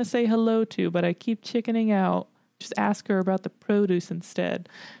really want to say hello to, but I keep chickening out. Just ask her about the produce instead.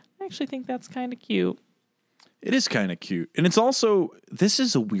 I actually think that's kind of cute. It is kind of cute. And it's also, this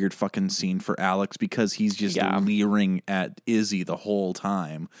is a weird fucking scene for Alex, because he's just leering at Izzy the whole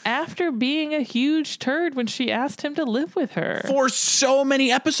time. After being a huge turd when she asked him to live with her. For so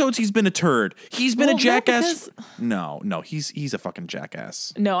many episodes, he's been a turd. He's been a jackass. No, he's a fucking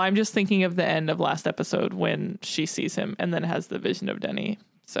jackass. No, I'm just thinking of the end of last episode when she sees him and then has the vision of Denny.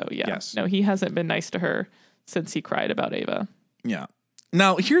 So yeah, yes. No, he hasn't been nice to her since he cried about Ava. Yeah.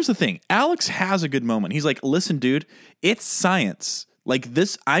 Now, here's the thing. Alex has a good moment. He's like, listen, dude, it's science. Like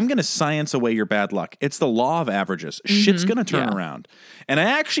this, I'm going to science away your bad luck. It's the law of averages. Mm-hmm. Shit's going to turn around. And I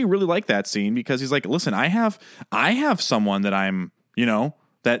actually really like that scene, because he's like, listen, I have someone that I'm,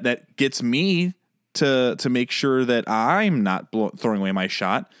 that gets me to make sure that I'm not throwing away my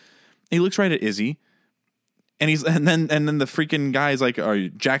shot. And he looks right at Izzy. And then the freaking guy's like,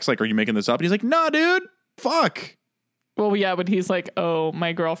 Jack's like, are you making this up? And he's like, no, dude, fuck. Well, yeah, but he's like, oh,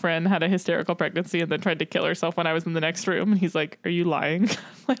 my girlfriend had a hysterical pregnancy and then tried to kill herself when I was in the next room. And he's like, are you lying?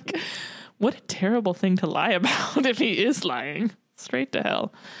 Like, what a terrible thing to lie about if he is lying. Straight to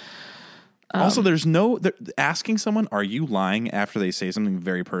hell. Also, asking someone, are you lying, after they say something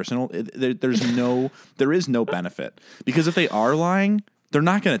very personal, there is no benefit. Because if they are lying, they're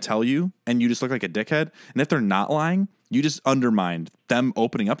not going to tell you, and you just look like a dickhead. And if they're not lying, you just undermine them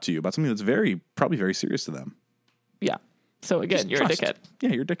opening up to you about something that's probably very serious to them. Yeah. So again, you're trust. A dickhead. Yeah,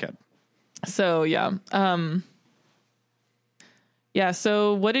 you're a dickhead. So yeah. Yeah.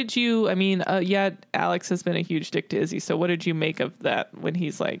 So what did you? I mean, Alex has been a huge dick to Izzy. So what did you make of that when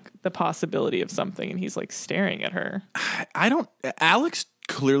he's like the possibility of something and he's like staring at her? Alex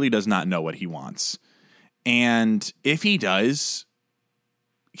clearly does not know what he wants, and if he does,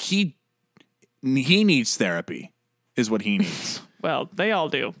 he needs therapy is what he needs. Well, they all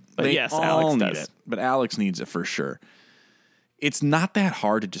do. But They yes, all Alex need does. it, but Alex needs it for sure. It's not that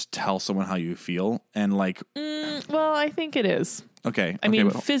hard to just tell someone how you feel and like, Well, I think it is. okay. I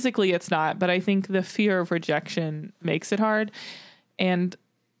mean, physically it's not, but I think the fear of rejection makes it hard. And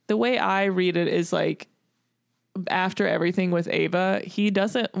the way I read it is like, after everything with Ava, he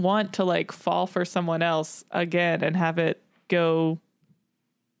doesn't want to like fall for someone else again and have it go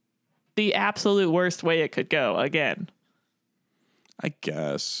the absolute worst way it could go again. I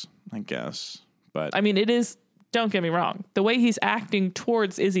guess. But I mean, it is, don't get me wrong, the way he's acting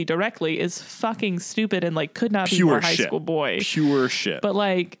towards Izzy directly is fucking stupid and like could not be more high school boy. Pure shit. But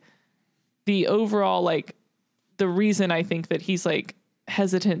like the overall, like the reason I think that he's like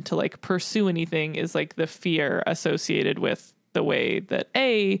hesitant to like pursue anything is like the fear associated with the way that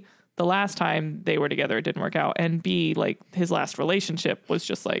A, the last time they were together, it didn't work out. And B, like his last relationship was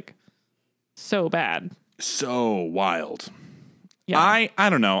just like so bad. So wild. Yeah. I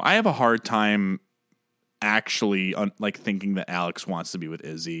don't know. I have a hard time actually like thinking that Alex wants to be with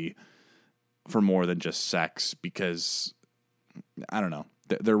Izzy for more than just sex, because I don't know.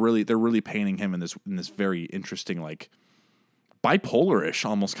 They're really painting him in this very interesting, like bipolar-ish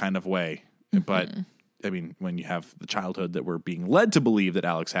almost kind of way. Mm-hmm. But I mean, when you have the childhood that we're being led to believe that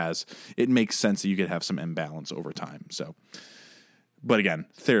Alex has, it makes sense that you could have some imbalance over time. So, but again,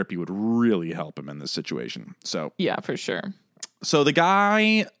 therapy would really help him in this situation. So yeah, for sure. So the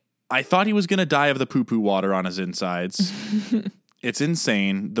guy, I thought he was going to die of the poo-poo water on his insides. It's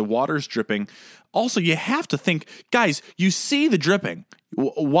insane. The water's dripping. Also, you have to think, guys, you see the dripping.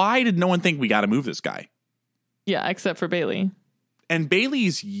 Why did no one think we got to move this guy? Yeah, except for Bailey. And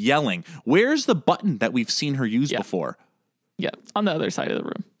Bailey's yelling. Where's the button that we've seen her use before? Yeah, on the other side of the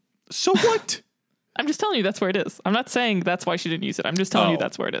room. So what? I'm just telling you that's where it is. I'm not saying that's why she didn't use it. I'm just telling you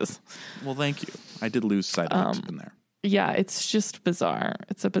that's where it is. Well, thank you. I did lose sight of it in there. Yeah, it's just bizarre.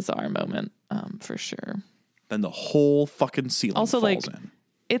 It's a bizarre moment, for sure. Then the whole fucking ceiling also, falls like, in.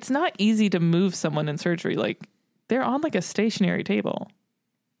 It's not easy to move someone in surgery. Like, they're on like a stationary table.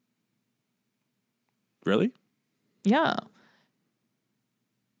 Really? Yeah.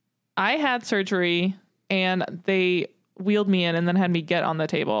 I had surgery and they wheeled me in and then had me get on the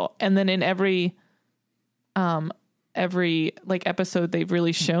table. And then in every like episode they've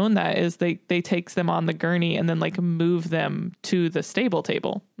really shown that is they takes them on the gurney and then like move them to the stable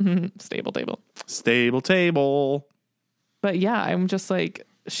table. Stable table. But yeah, I'm just like,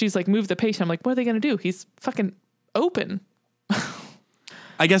 she's like, move the patient. I'm like, what are they going to do? He's fucking open.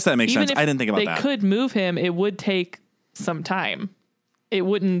 I guess that makes Even sense. if I didn't think about that. They could move him. It would take some time. It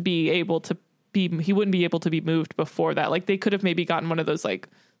wouldn't be able to be, he wouldn't be able to be moved before that. Like they could have maybe gotten one of those like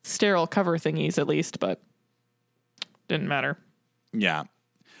sterile cover thingies at least, but didn't matter. Yeah.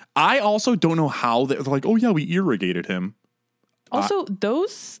 I also don't know how they're like, oh yeah, we irrigated him. Also,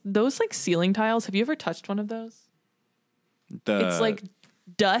 those like ceiling tiles, have you ever touched one of those? It's like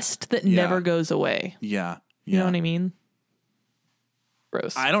dust that never goes away. Yeah. You know what I mean?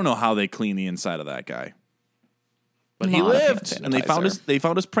 Gross. I don't know how they clean the inside of that guy. But he lived, and they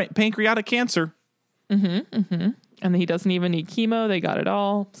found his pancreatic cancer. And he doesn't even need chemo. They got it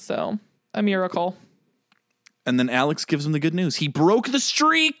all. So, a miracle. And then Alex gives him the good news. He broke the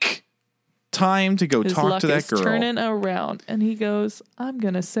streak. Time to go talk to that girl. His luck is turning around, and he goes, "I'm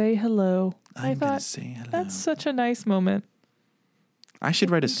gonna say hello." I thought, say hello. That's such a nice moment. I should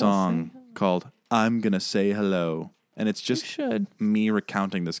write a song called "I'm Gonna Say Hello," and it's just me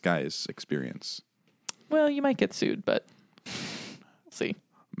recounting this guy's experience. Well, you might get sued, but we'll see.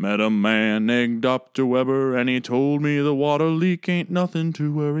 Met a man named Dr. Weber, and he told me the water leak ain't nothing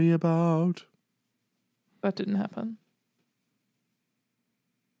to worry about. That didn't happen.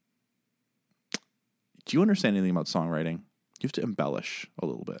 Do you understand anything about songwriting? You have to embellish a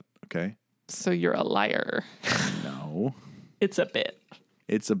little bit, okay? So you're a liar. No. It's a bit.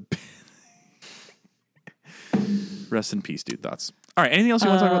 It's a bit. Rest in peace, dude. Thoughts? All right. Anything else you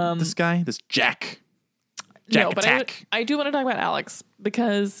want to talk about this guy? This Jack? No, but I do want to talk about Alex,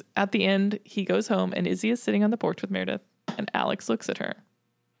 because at the end, he goes home and Izzy is sitting on the porch with Meredith, and Alex looks at her.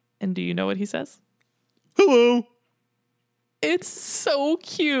 And do you know what he says? Hello. It's so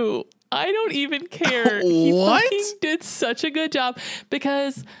cute. I don't even care. He fucking did such a good job,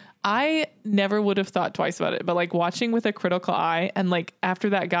 because I never would have thought twice about it. But like watching with a critical eye, and like after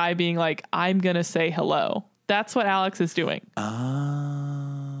that guy being like, I'm going to say hello. That's what Alex is doing.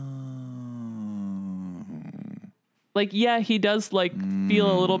 Like, yeah, he does like feel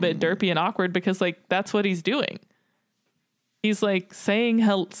a little bit derpy and awkward, because like that's what he's doing. He's like saying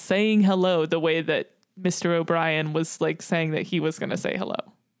hello the way that Mr. O'Brien was like saying that he was going to say hello.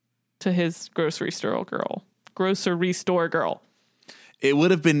 to his grocery store girl. It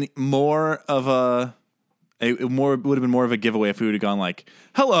would have been more of a giveaway if we would have gone like,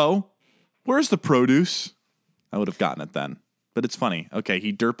 "Hello, where's the produce?" I would have gotten it then. But it's funny. Okay,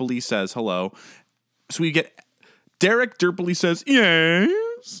 he derpily says hello. So we get Derek derpily says,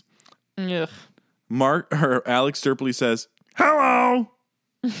 "Yes." Ugh. Alex derpily says, "Hello."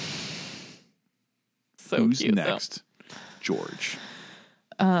 So who's cute, next? Though. George.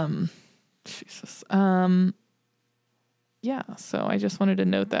 Jesus. Yeah, so I just wanted to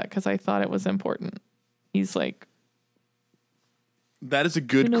note that because I thought it was important. He's like, that is a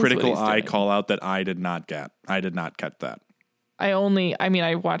good critical eye call out that I did not get. I did not get that. I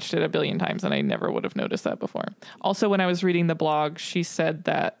watched it a billion times and I never would have noticed that before. Also, when I was reading the blog, she said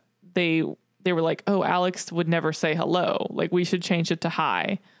that they were like, oh, Alex would never say hello. Like, we should change it to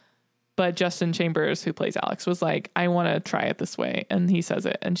hi. But Justin Chambers, who plays Alex, was like, I want to try it this way. And he says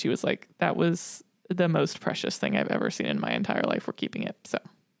it. And she was like, that was the most precious thing I've ever seen in my entire life. We're keeping it. So.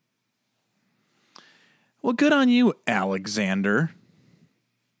 Well, good on you, Alexander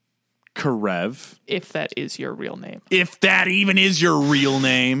Karev. If that is your real name. If that even is your real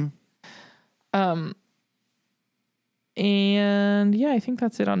name. And yeah, I think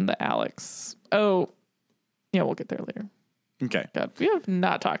that's it on the Alex. Oh, yeah, we'll get there later. Okay. God, we have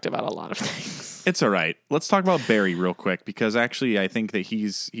not talked about a lot of things. It's all right. Let's talk about Barry real quick because actually I think that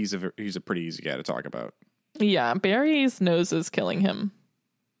he's a pretty easy guy to talk about. Yeah, Barry's nose is killing him.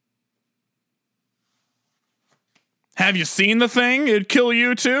 Have you seen the thing? It'd kill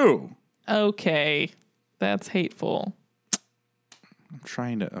you too. Okay. That's hateful. I'm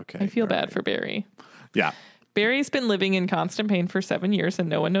trying to, okay. I feel bad for Barry. Yeah. Barry's been living in constant pain for 7 years and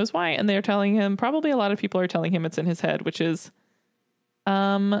no one knows why. And they're telling him, probably a lot of people are telling him it's in his head, which is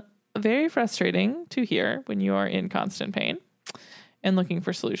very frustrating to hear when you are in constant pain and looking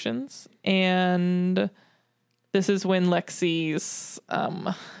for solutions. And this is when Lexi's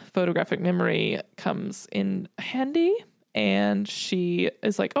photographic memory comes in handy. And she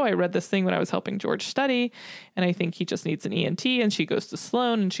is like, oh, I read this thing when I was helping George study, and I think he just needs an ENT. And she goes to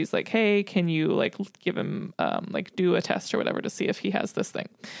Sloan, and she's like, hey, can you like give him like do a test or whatever to see if he has this thing?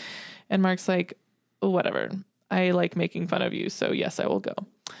 And Mark's like, whatever. I like making fun of you, so yes, I will go.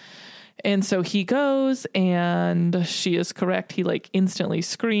 And so he goes, and she is correct. He like instantly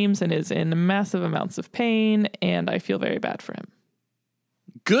screams and is in massive amounts of pain, and I feel very bad for him.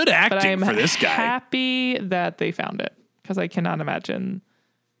 Good acting for this guy. I'm happy that they found it. Because I cannot imagine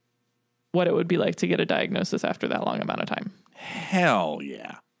what it would be like to get a diagnosis after that long amount of time. Hell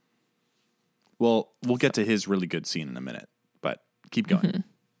yeah. Well, we'll get to his really good scene in a minute, but keep going.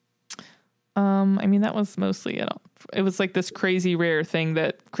 Mm-hmm. That was mostly it. It was like this crazy rare thing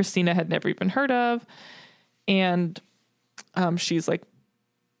that Christina had never even heard of. And she's like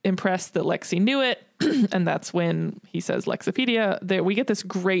impressed that Lexi knew it. And that's when he says Lexipedia. We get this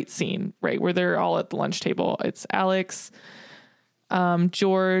great scene, right, where they're all at the lunch table. It's Alex,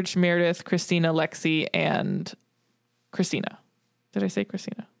 George, Meredith, Christina, Lexi, and Christina. Did I say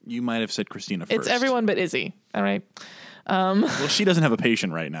Christina? You might have said Christina first. It's everyone but Izzy. All right. Well, she doesn't have a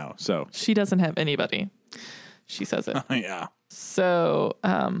patient right now, so. She doesn't have anybody. She says it. Yeah. So,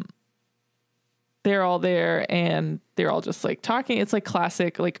 they're all there and they're all just like talking. It's like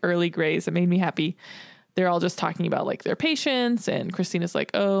classic, like early Grays. It made me happy. They're all just talking about like their patients, and Christina's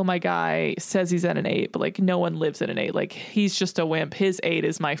like, oh, my guy says he's at an 8, but like no one lives at an 8. Like he's just a wimp. His 8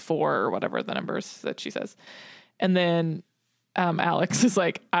 is my 4 or whatever the numbers that she says. And then Alex is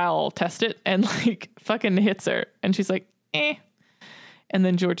like, I'll test it, and like fucking hits her. And she's like, eh. And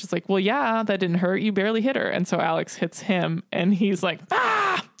then George is like, well, yeah, that didn't hurt. You barely hit her. And so Alex hits him, and he's like,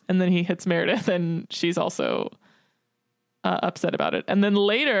 ah. And then he hits Meredith, and she's also upset about it. And then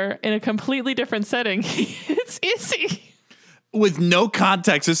later, in a completely different setting, he hits Izzy. With no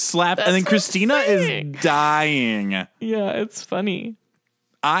context, just slap. And then Christina is dying. Yeah, it's funny.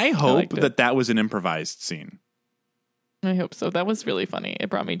 I hope that was an improvised scene. I hope so. That was really funny. It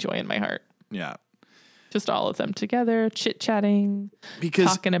brought me joy in my heart. Yeah. Just all of them together, chit-chatting,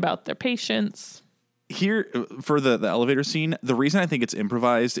 talking about their patients. Here, for the elevator scene, the reason I think it's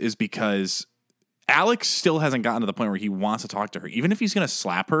improvised is because Alex still hasn't gotten to the point where he wants to talk to her. Even if he's going to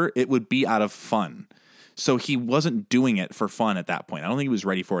slap her, it would be out of fun. So he wasn't doing it for fun at that point. I don't think he was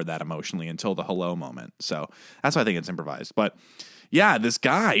ready for it that emotionally until the hello moment. So that's why I think it's improvised. But yeah, this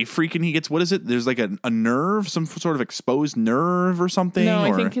guy freaking, he gets, what is it? There's like a nerve, some sort of exposed nerve or something. No,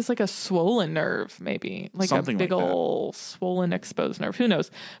 I think it's like a swollen nerve, maybe like something a big like old swollen exposed nerve. Who knows?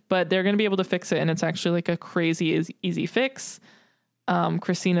 But they're going to be able to fix it. And it's actually like a crazy easy fix.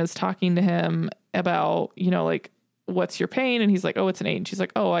 Christina's talking to him about, like what's your pain? And he's like, oh, it's an 8. And she's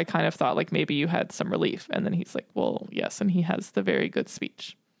like, oh, I kind of thought like maybe you had some relief. And then he's like, well, yes. And he has the very good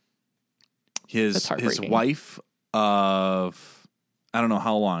speech. His wife of, I don't know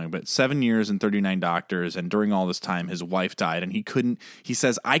how long, but 7 years and 39 doctors. And during all this time, his wife died and he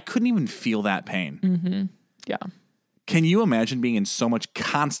says, I couldn't even feel that pain. Mm-hmm. Yeah. Can you imagine being in so much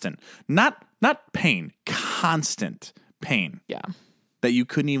constant, not pain, constant pain? Yeah. That you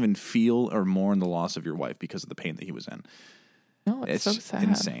couldn't even feel or mourn the loss of your wife because of the pain that he was in. No, it's so sad.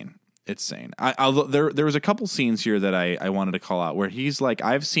 Insane. It's insane. There was a couple scenes here that I wanted to call out where he's like,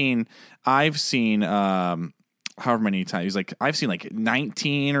 I've seen however many times, he's like, I've seen like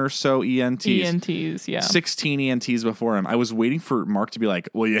 19 or so ENTs, yeah, 16 ENTs before him. I was waiting for Mark to be like,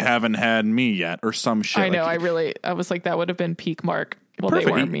 well, you haven't had me yet, or some shit. I know. I was like, that would have been peak Mark. Well, perfect.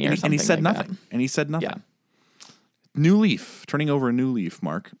 They weren't me or something. And he said like nothing. That. And he said nothing. Yeah. New leaf, turning over a new leaf,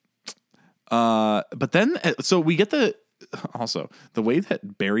 Mark. But then, so we get the way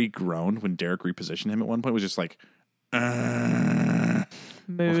that Barry groaned when Derek repositioned him at one point was just like,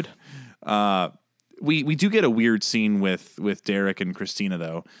 mood. We do get a weird scene with Derek and Christina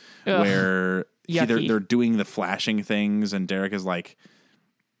though, where they're doing the flashing things, and Derek is like,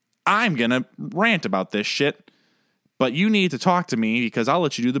 I'm gonna rant about this shit, but you need to talk to me because I'll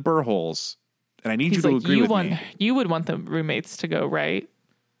let you do the burr holes. And I need you to agree with me. You would want the roommates to go, right?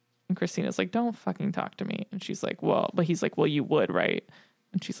 And Christina's like, don't fucking talk to me. And she's like, well, but he's like, well, you would, right?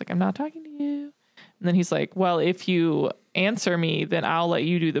 And she's like, I'm not talking to you. And then he's like, well, if you answer me, then I'll let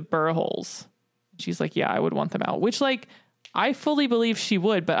you do the burr holes. And she's like, yeah, I would want them out. Which, like, I fully believe she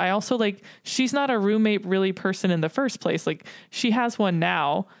would, but I also, like, she's not a roommate really person in the first place. Like, she has one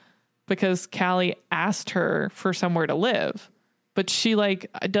now because Callie asked her for somewhere to live. But she,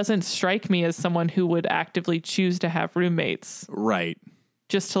 like, doesn't strike me as someone who would actively choose to have roommates. Right.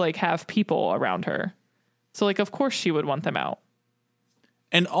 Just to, like, have people around her. So, like, of course she would want them out.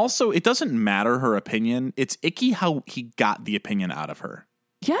 And also, it doesn't matter her opinion. It's icky how he got the opinion out of her.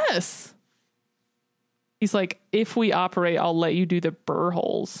 Yes. He's like, if we operate, I'll let you do the burr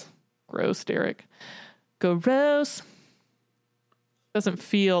holes. Gross, Derek. Gross. Doesn't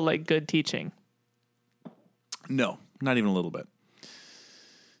feel like good teaching. No, not even a little bit.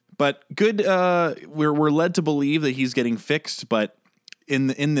 But good, we're led to believe that he's getting fixed, but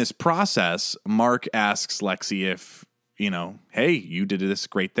in this process, Mark asks Lexi if, hey, you did this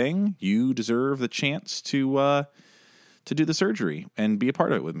great thing. You deserve the chance to do the surgery and be a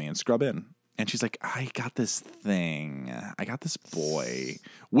part of it with me and scrub in. And she's like, I got this thing. I got this boy,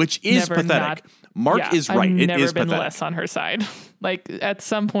 which is pathetic. Mark is right. It is pathetic. I've never been less on her side. Like, at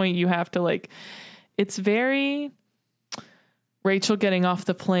some point you have to, like, it's very Rachel getting off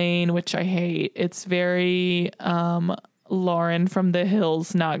the plane, which I hate. It's very Lauren from the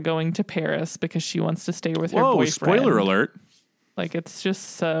Hills not going to Paris because she wants to stay with her boyfriend. Spoiler alert. Like, it's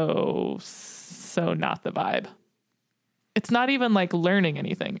just so not the vibe. It's not even like learning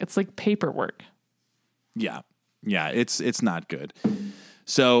anything. It's like paperwork. Yeah. Yeah, it's not good.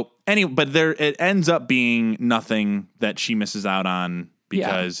 So, but it ends up being nothing that she misses out on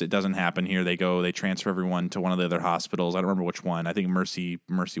because it doesn't happen here. They transfer everyone to one of the other hospitals. I don't remember which one. I think Mercy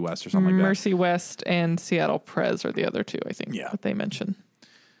West or something like that. Mercy West and Seattle Pres are the other two, I think, that they mentioned.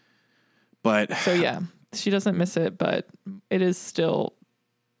 But so, yeah, she doesn't miss it, but it is still,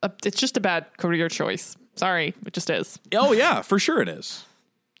 it's just a bad career choice. Sorry, it just is. Oh, yeah, for sure it is.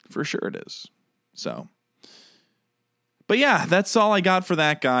 For sure it is. So, but yeah, that's all I got for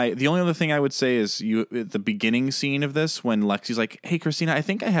that guy. The only other thing I would say is the beginning scene of this when Lexi's like, hey, Christina, I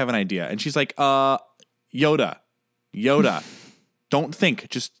think I have an idea. And she's like, Yoda, don't think,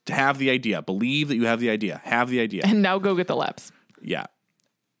 just have the idea. Believe that you have the idea. Have the idea. And now go get the labs. Yeah.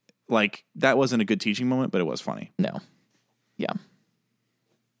 Like, that wasn't a good teaching moment, but it was funny. No. Yeah.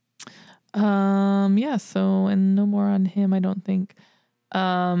 Yeah, so, and no more on him, I don't think.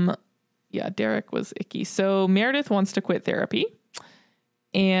 Yeah, Derek was icky. So Meredith wants to quit therapy,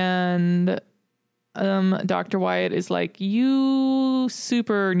 and Dr. Wyatt is like, you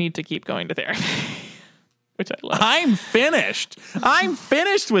super need to keep going to therapy, which I love. I'm finished. I'm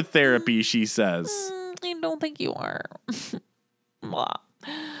finished with therapy, she says. I don't think you are.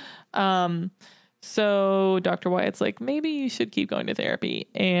 So Dr. Wyatt's like, maybe you should keep going to therapy.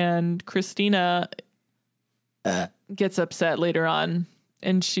 And Christina gets upset later on.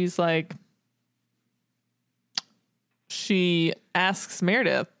 And she's like, she asks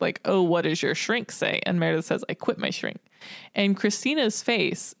Meredith, like, oh, what does your shrink say? And Meredith says, I quit my shrink. And Christina's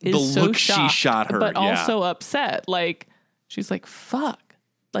face is the so look shocked, she shot her, but also upset. Like, she's like, fuck.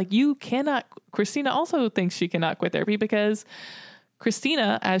 Like, you cannot. Christina also thinks she cannot quit therapy because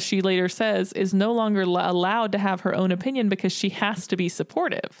Christina, as she later says, is no longer allowed to have her own opinion because she has to be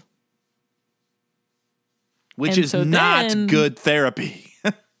supportive. Which is not good therapy.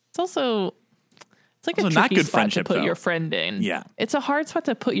 It's also... It's like also a tricky spot to put your friend in. Yeah. It's a hard spot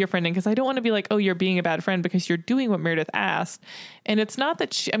to put your friend in because I don't want to be like, oh, you're being a bad friend because you're doing what Meredith asked. And it's not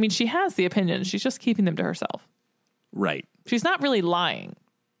that she has the opinions. She's just keeping them to herself. Right. She's not really lying.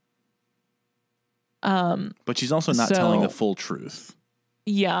 But she's also not telling the full truth.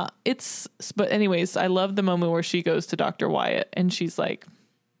 Yeah. But anyways, I love the moment where she goes to Dr. Wyatt and she's like,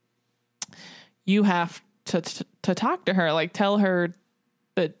 you have to talk to her, like tell her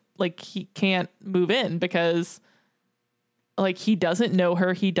that like he can't move in because like he doesn't know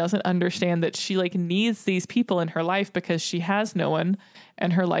her. He doesn't understand that she like needs these people in her life because she has no one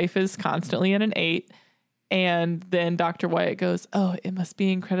and her life is constantly in an 8. And then Dr. Wyatt goes, oh, it must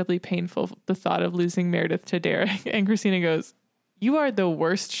be incredibly painful, the thought of losing Meredith to Derek. And Christina goes, you are the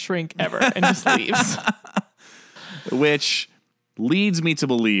worst shrink ever, and just leaves. Which leads me to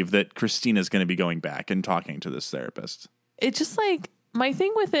believe that Christina's going to be going back and talking to this therapist. It's just like, my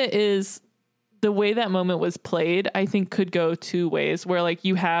thing with it is the way that moment was played, I think could go 2 ways where like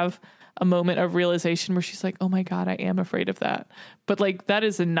you have a moment of realization where she's like, oh my God, I am afraid of that. But like, that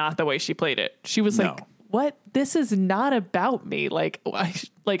is not the way she played it. She was like, what? This is not about me. Like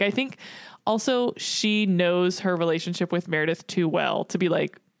I think also she knows her relationship with Meredith too well to be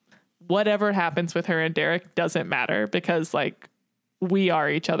like, whatever happens with her and Derek doesn't matter because like we are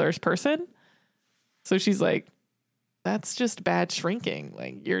each other's person. So she's like, that's just bad shrinking.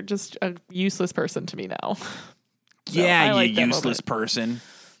 Like you're just a useless person to me now. Yeah, you useless person.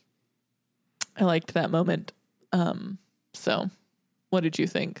 I liked that moment. So what did you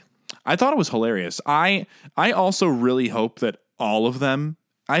think? I thought it was hilarious. I also really hope that all of them,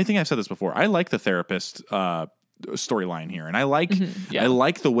 I think I've said this before, I like the therapist storyline here. And I like I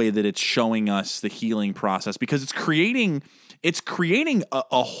like the way that it's showing us the healing process because it's creating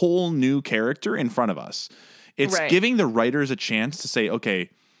a whole new character in front of us. It's giving the writers a chance to say,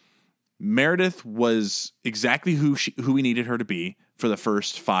 okay, Meredith was exactly who we needed her to be for the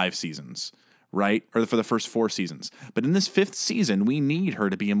first 5 seasons, right? Or for the first 4 seasons. But in this 5th season, we need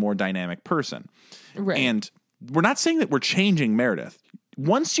her to be a more dynamic person. Right. And we're not saying that we're changing Meredith.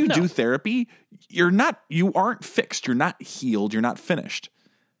 Once you do therapy, you aren't fixed. You're not healed. You're not finished.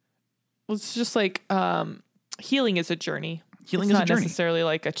 Well, it's just like healing is a journey. It's not necessarily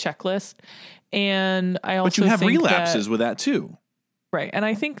like a checklist. And I also But you have think relapses with that too. Right. And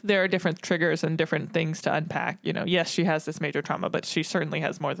I think there are different triggers and different things to unpack. You know, yes, she has this major trauma, but she certainly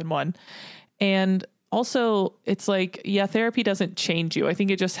has more than one. And also it's like, yeah, therapy doesn't change you. I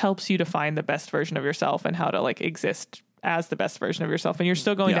think it just helps you to find the best version of yourself and how to like exist as the best version of yourself. And you're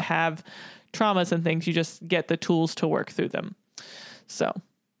still going to have traumas and things. You just get the tools to work through them. So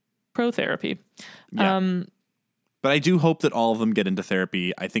pro therapy. Yeah. But I do hope that all of them get into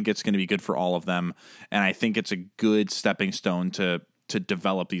therapy. I think it's going to be good for all of them. And I think it's a good stepping stone to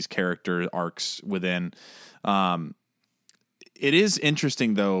develop these character arcs within. It is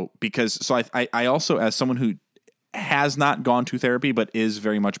interesting, though, because I also, as someone who has not gone to therapy but is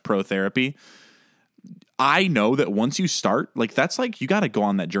very much pro therapy, I know that once you start, like that's like you got to go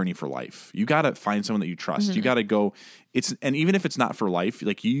on that journey for life. You got to find someone that you trust. Mm-hmm. You got to go. And even if it's not for life,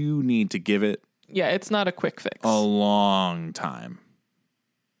 like you need to give it. Yeah, it's not a quick fix. A long time.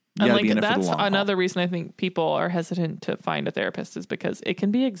 And like that's another reason I think people are hesitant to find a therapist is because it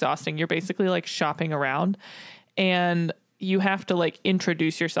can be exhausting. You're basically like shopping around and you have to like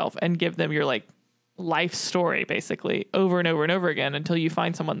introduce yourself and give them your like life story basically over and over and over again until you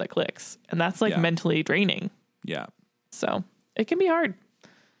find someone that clicks. And that's like mentally draining. Yeah. So it can be hard.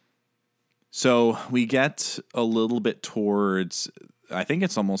 So we get a little bit towards, I think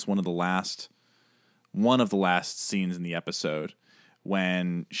it's almost one of the last scenes in the episode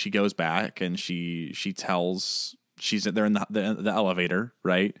when she goes back and she tells they're in the elevator,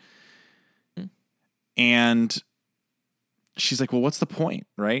 right? Mm. And she's like, well, what's the point,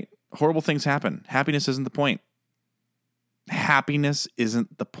 right? Horrible things happen. Happiness isn't the point. Happiness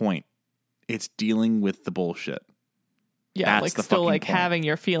isn't the point. It's dealing with the bullshit. Yeah, That's like still like point. Having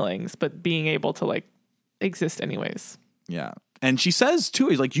your feelings, but being able to like exist anyways. Yeah. And she says, too,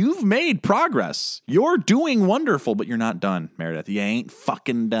 he's like, you've made progress. You're doing wonderful, but you're not done, Meredith. You ain't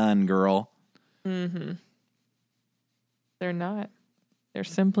fucking done, girl. Mm-hmm. They're not. They're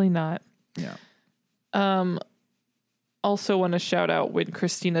simply not. Yeah. Also want to shout out when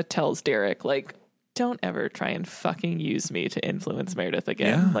Christina tells Derek, like, don't ever try and fucking use me to influence Meredith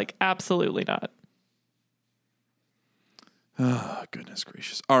again. Yeah. Like, absolutely not. Oh, goodness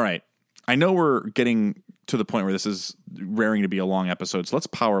gracious. All right. I know we're getting to the point where this is raring to be a long episode. So let's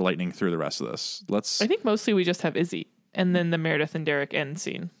power lightning through the rest of this. I think mostly we just have Izzy and then the Meredith and Derek end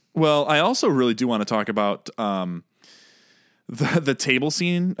scene. Well, I also really do want to talk about the table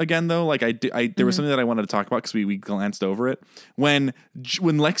scene again, though. Like there was something that I wanted to talk about because we glanced over it. When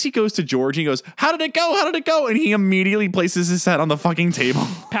Lexi goes to George, he goes, "How did it go? How did it go?" And he immediately places his head on the fucking table.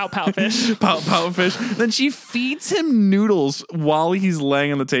 Pout fish. Pout fish. Then she feeds him noodles while he's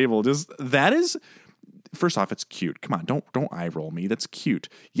laying on the table. That is, first off, it's cute. Come on, don't eye roll me. That's cute.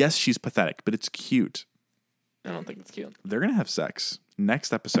 Yes, she's pathetic, but it's cute. I don't think it's cute. They're gonna have sex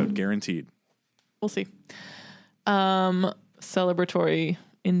next episode, guaranteed. We'll see. Celebratory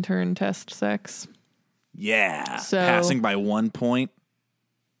intern test sex. Yeah. So, passing by 1 point.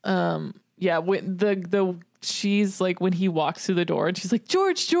 Yeah, when she's like, when he walks through the door and she's like,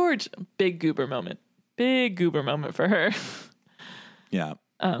 George, big goober moment for her. Yeah.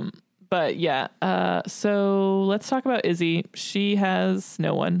 But yeah, so let's talk about Izzy. She has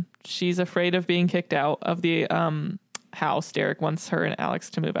no one. She's afraid of being kicked out of the house. Derek wants her and Alex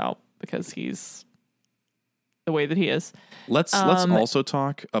to move out because he's the way that he is. Let's also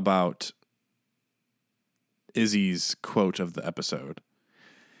talk about Izzy's quote of the episode.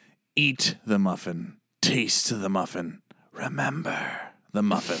 Eat the muffin, taste the muffin, remember the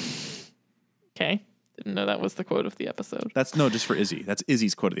muffin. Okay. Didn't know that was the quote of the episode. That's just for Izzy. That's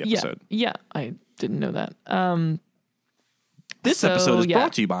Izzy's quote of the episode. Yeah, I didn't know that. This episode is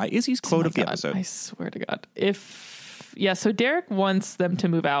brought to you by Izzy's quote of the episode. I swear to God. So Derek wants them to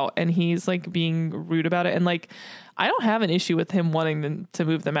move out and he's like being rude about it. And like, I don't have an issue with him wanting them to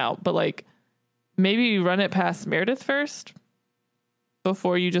move them out, but like maybe run it past Meredith first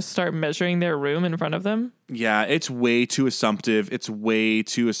before you just start measuring their room in front of them. Yeah, it's way too assumptive. It's way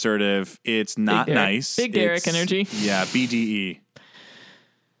too assertive. It's not nice. Big Derek energy. Yeah, BDE.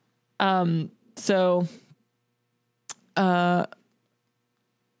 So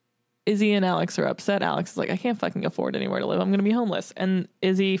Izzy and Alex are upset. Alex is like, I can't fucking afford anywhere to live. I'm going to be homeless. And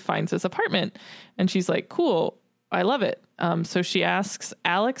Izzy finds this apartment and she's like, cool, I love it. So she asks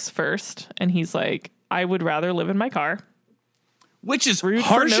Alex first and he's like, I would rather live in my car. Which is rude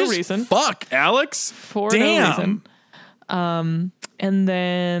harsh for no as reason. Fuck, Alex. For Damn. no reason. And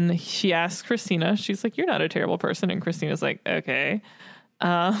then she asks Christina, she's like, you're not a terrible person. And Christina's like, okay,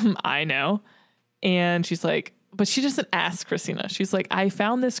 I know. And she's like, but she doesn't ask Christina. She's like, I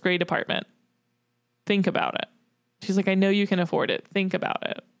found this great apartment. Think about it. She's like, I know you can afford it. Think about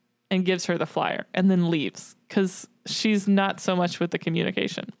it. And gives her the flyer and then leaves because she's not so much with the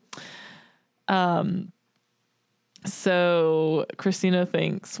communication. So Christina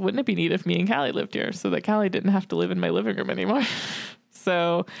thinks, wouldn't it be neat if me and Callie lived here so that Callie didn't have to live in my living room anymore?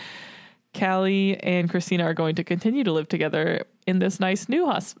 So Callie and Christina are going to continue to live together in this nice new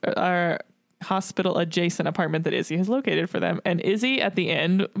hospital adjacent apartment that Izzy has located for them. And Izzy at the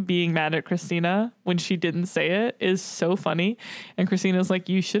end being mad at Christina when she didn't say it is so funny. And Christina's like,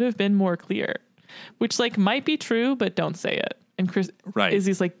 you should have been more clear, which like might be true, but don't say it. And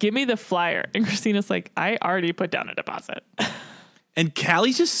Izzy's like, give me the flyer. And Christina's like, I already put down a deposit. And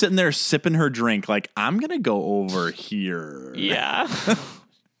Callie's just sitting there sipping her drink like, I'm going to go over here. Yeah.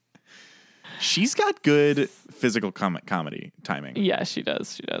 She's got good physical comedy timing. Yeah, she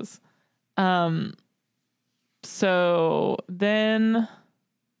does. She does. So then,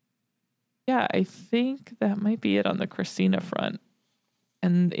 yeah, I think that might be it on the Christina front.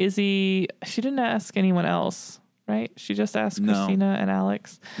 And Izzy, she didn't ask anyone else, right? She just asked Christina and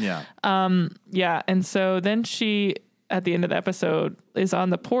Alex. Yeah. Yeah. And so then she, at the end of the episode, is on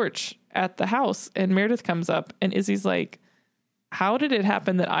the porch at the house and Meredith comes up and Izzy's like, how did it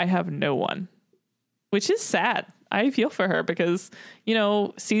happen that I have no one? Which is sad. I feel for her because, you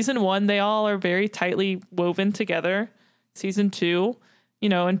know, season 1, they all are very tightly woven together. Season 2, you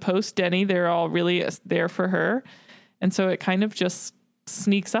know, and post Denny, they're all really there for her. And so it kind of just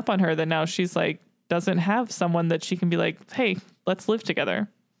sneaks up on her that now she's like, doesn't have someone that she can be like, hey, let's live together.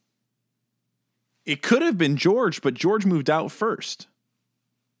 It could have been George, but George moved out first.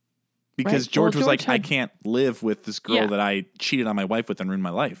 Because right. George was like, I can't live with this girl that I cheated on my wife with and ruined my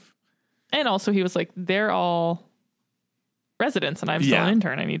life. And also he was like, they're all residents and I'm still an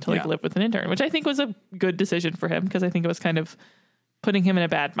intern. I need to live with an intern, which I think was a good decision for him because I think it was kind of putting him in a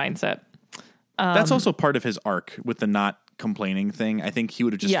bad mindset. That's also part of his arc with the not complaining thing. I think he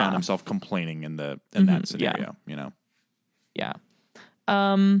would have just found himself complaining in that scenario, you know? Yeah.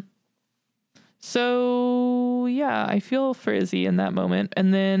 So yeah, I feel for Izzy in that moment.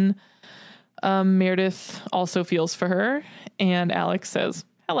 And then Meredith also feels for her and Alex says,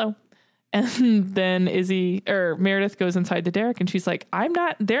 hello. And then Meredith goes inside to Derek and she's like,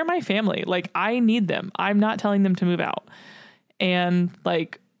 they're my family. Like, I need them. I'm not telling them to move out. And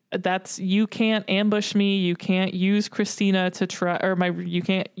like, you can't ambush me. You can't use Christina to try, you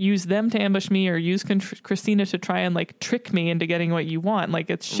can't use them to ambush me or use Christina to try and like trick me into getting what you want. Like,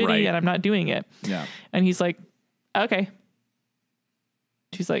 it's shitty Right. and I'm not doing it. Yeah. And he's like, okay.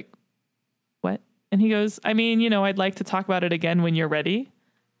 She's like, what? And he goes, I mean, I'd like to talk about it again when you're ready,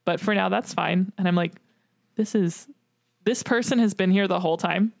 but for now that's fine. And I'm like, this person has been here the whole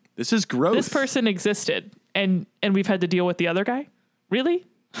time. This is growth. This person existed and we've had to deal with the other guy. Really?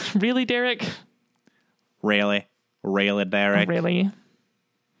 Really, Derek? Really, Derek? Really?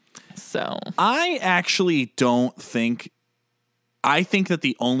 So I actually don't think. I think that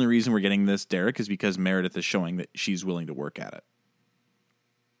the only reason we're getting this, Derek, is because Meredith is showing that she's willing to work at it.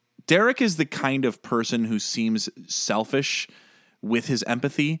 Derek is the kind of person who seems selfish with his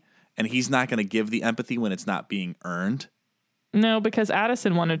empathy, and he's not going to give the empathy when it's not being earned. no, because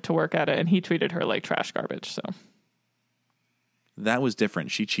Addison wanted to work at it and he treated her like trash garbage. So That was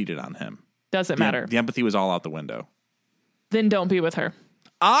different. She cheated on him. doesn't matter. The empathy was all out the window. Then don't be with her.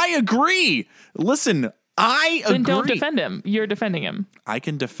 I agree. Listen, I agree. Then don't defend him. You're defending him. I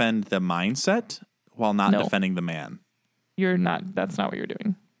can defend the mindset while not No. defending the man. You're not. That's not what you're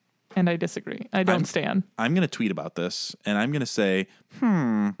doing. And I disagree. I don't stand I'm going to tweet about this, and I'm going to say,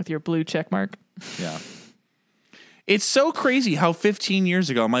 with your blue check mark. yeah. It's so crazy how 15 years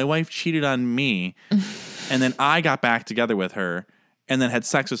ago my wife cheated on me, and then I got back together with her, and then had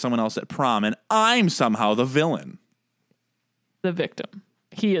sex with someone else at prom, and I'm somehow the villain. The victim.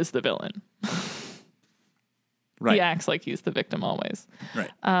 He is the villain. Right. He acts like he's the victim always.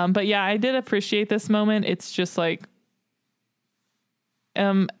 Right. But yeah, I did appreciate this moment. It's just like,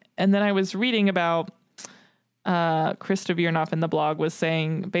 and then I was reading about Krista Viernoff in the blog was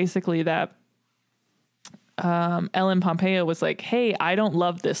saying basically that Ellen Pompeo was like, hey, I don't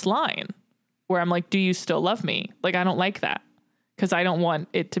love this line where I'm like, do you still love me? Like, I don't like that because I don't want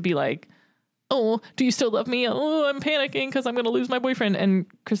it to be like, oh, do you still love me? Oh, I'm panicking because I'm going to lose my boyfriend. And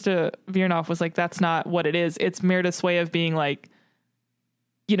Krista Viernoff was like, that's not what it is. It's Meredith's way of being like,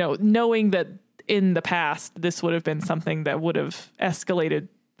 knowing that in the past, this would have been something that would have escalated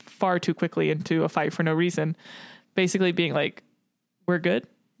far too quickly into a fight for no reason. Basically being like, we're good.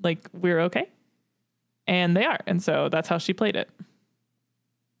 Like, we're okay. And they are. And so that's how she played it.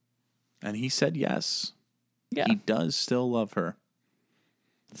 And he said yes. Yeah. He does still love her.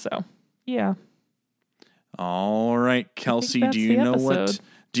 So, yeah. All right, Kelsey, that's do you the know episode.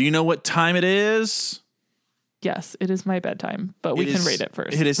 do you know what time it is? Yes, it is my bedtime, but we can rate it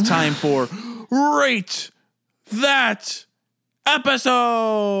first. It is time for Rate That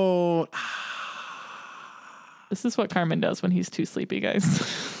Episode. This is what Carmen does when he's too sleepy, guys.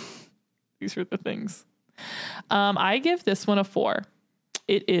 These are the things. I give this one a 4.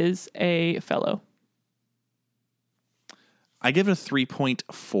 It is a fellow. I give it a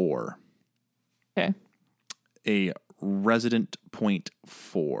 3.4. Okay. A resident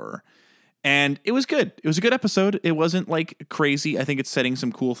 0.4. And it was good. It was a good episode. It wasn't like crazy. I think it's setting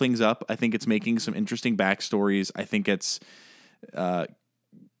some cool things up. I think it's making some interesting backstories. I think it's,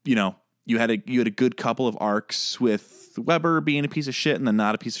 you had a good couple of arcs with Weber being a piece of shit and then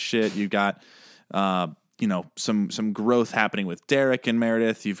not a piece of shit. You've got, some growth happening with Derek and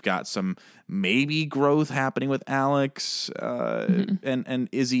Meredith. You've got some maybe growth happening with Alex and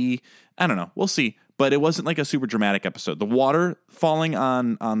Izzy. I don't know. We'll see. But it wasn't like a super dramatic episode. The water falling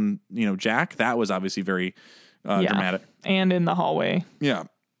on Jack, that was obviously very dramatic. And in the hallway. Yeah.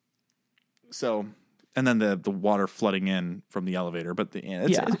 So, and then the water flooding in from the elevator. But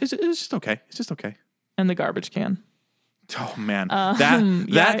it's just okay. It's just okay. And the garbage can. Oh man,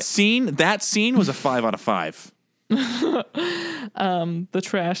 that scene was a 5 out of 5. The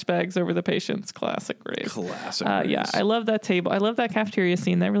trash bags over the patients, classic Grace. Classic. Yeah, I love that table. I love that cafeteria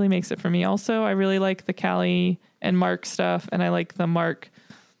scene. That really makes it for me. Also, I really like the Callie and Mark stuff, and I like the Mark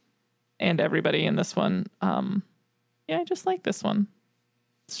and everybody in this one. I just like this one.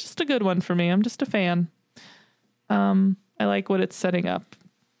 It's just a good one for me. I'm just a fan. I like what it's setting up.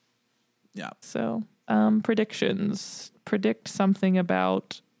 Yeah. So, predictions. Predict something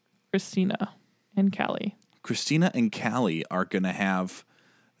about Christina and Callie. Christina and Callie are going to have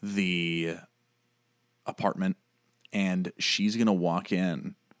the apartment, and she's going to walk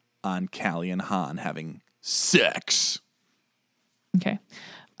in on Callie and Han having sex. Okay.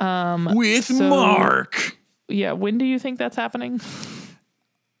 With Mark. Yeah, when do you think that's happening?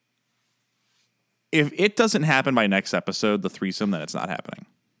 If it doesn't happen by next episode, the threesome, then it's not happening.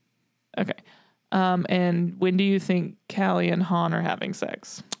 Okay. And when do you think Callie and Han are having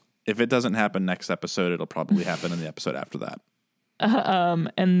sex? If it doesn't happen next episode, it'll probably happen in the episode after that.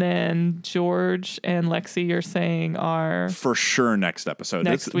 And then George and Lexi, you're saying are for sure next episode.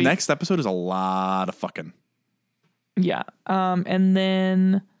 Next week. Next episode is a lot of fucking. Yeah. And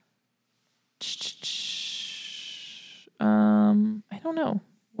then I don't know.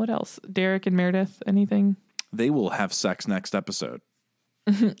 What else? Derek and Meredith, anything? They will have sex next episode.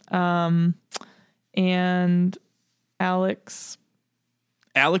 And Alex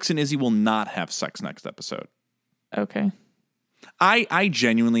and Izzy will not have sex next episode. Okay. I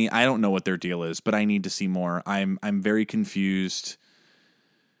genuinely, I don't know what their deal is, but I need to see more. I'm very confused.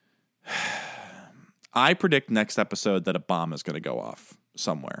 I predict next episode that a bomb is going to go off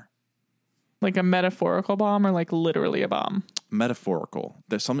somewhere. Like a metaphorical bomb or like literally a bomb? Metaphorical.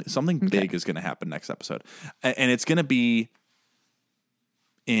 There's something big is going to happen next episode. And it's going to be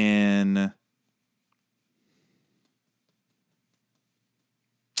in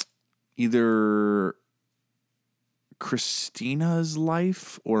either Christina's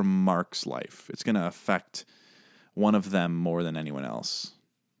life or Mark's life. It's going to affect one of them more than anyone else.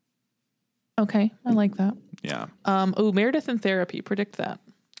 Okay, I like that. Yeah. Meredith in therapy. Predict that.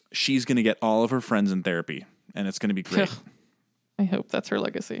 She's going to get all of her friends in therapy, and it's going to be great. I hope that's her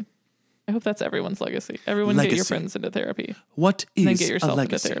legacy. I hope that's everyone's legacy. Everyone get your friends into therapy. What is and then get yourself a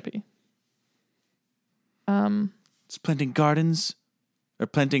legacy? Into therapy. It's planting gardens or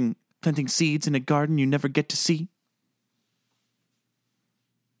planting seeds in a garden you never get to see.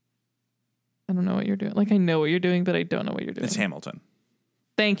 I don't know what you're doing. Like, I know what you're doing, but I don't know what you're doing. It's Hamilton.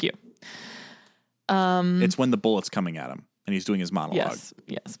 Thank you. It's when the bullet's coming at him and he's doing his monologue.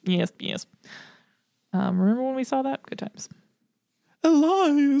 Yes. Remember when we saw that? Good times.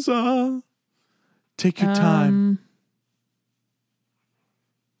 Eliza, take your time.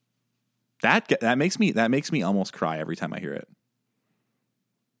 That makes me almost cry every time I hear it.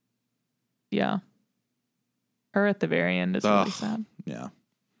 Yeah. Her at the very end is really sad. Yeah.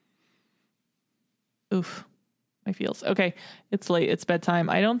 Oof. My feels. Okay. It's late. It's bedtime.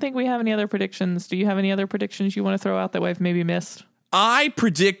 I don't think we have any other predictions. Do you have any other predictions you want to throw out that I've maybe missed? I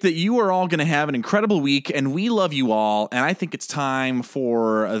predict that you are all going to have an incredible week, and we love you all. And I think it's time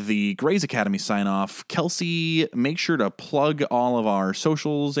for the Grey's Academy sign off. Kelsey, make sure to plug all of our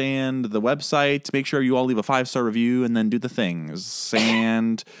socials and the website. Make sure you all leave a 5-star review and then do the things.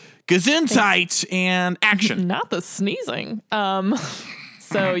 And gesundheit and action. Not the sneezing.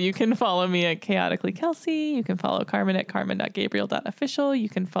 So you can follow me at Chaotically Kelsey. You can follow Carmen at carmen.gabriel.official. You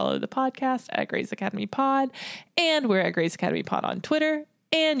can follow the podcast at Grey's Academy Pod. And we're at Grey's Academy Pod on Twitter.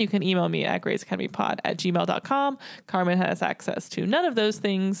 And you can email me at graysacademypod@gmail.com. Carmen has access to none of those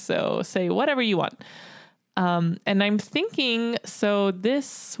things, so say whatever you want. And I'm thinking, so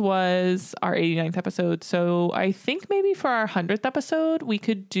this was our 89th episode. So I think maybe for our 100th episode, we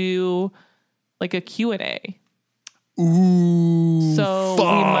could do like a Q&A. Ooh, so fuck,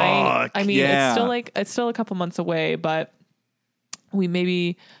 we might, I mean, yeah. it's still a couple months away, but we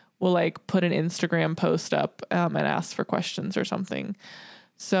maybe will like put an Instagram post up, and ask for questions or something.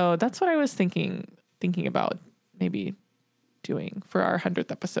 So that's what I was thinking about maybe doing for our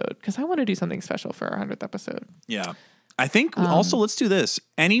 100th episode. Cause I want to do something special for our 100th episode. Yeah. I think also let's do this.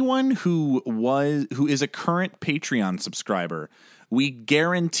 Anyone who is a current Patreon subscriber, we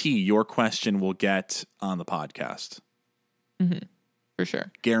guarantee your question will get on the podcast. Mm-hmm. For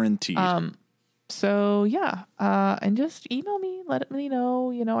sure. Guaranteed. So yeah, and just email me, let me know.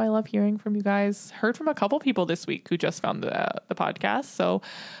 You know, I love hearing from you guys. Heard from a couple people this week who just found the podcast. So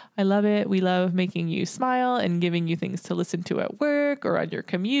I love it. We love making you smile and giving you things to listen to at work or on your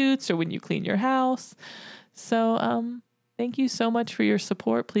commutes or when you clean your house. So, thank you so much for your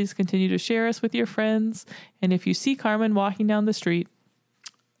support. Please continue to share us with your friends. And if you see Carmen walking down the street,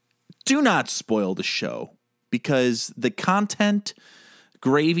 do not spoil the show, because the content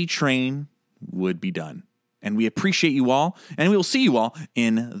gravy train would be done. And we appreciate you all, and we will see you all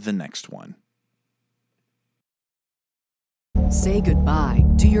in the next one. Say goodbye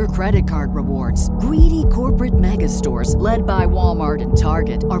to your credit card rewards. Greedy corporate mega stores, led by Walmart and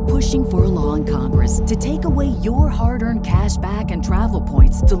Target, are pushing for a law in Congress to take away your hard-earned cash back and travel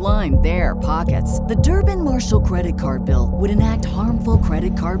points to line their pockets. The Durbin-Marshall credit card bill would enact harmful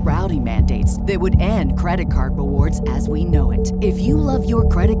credit card routing mandates that would end credit card rewards as we know it. If you love your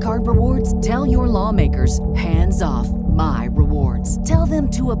credit card rewards, tell your lawmakers, hands off my rewards. Tell them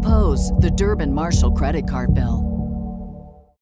to oppose the Durbin-Marshall credit card bill.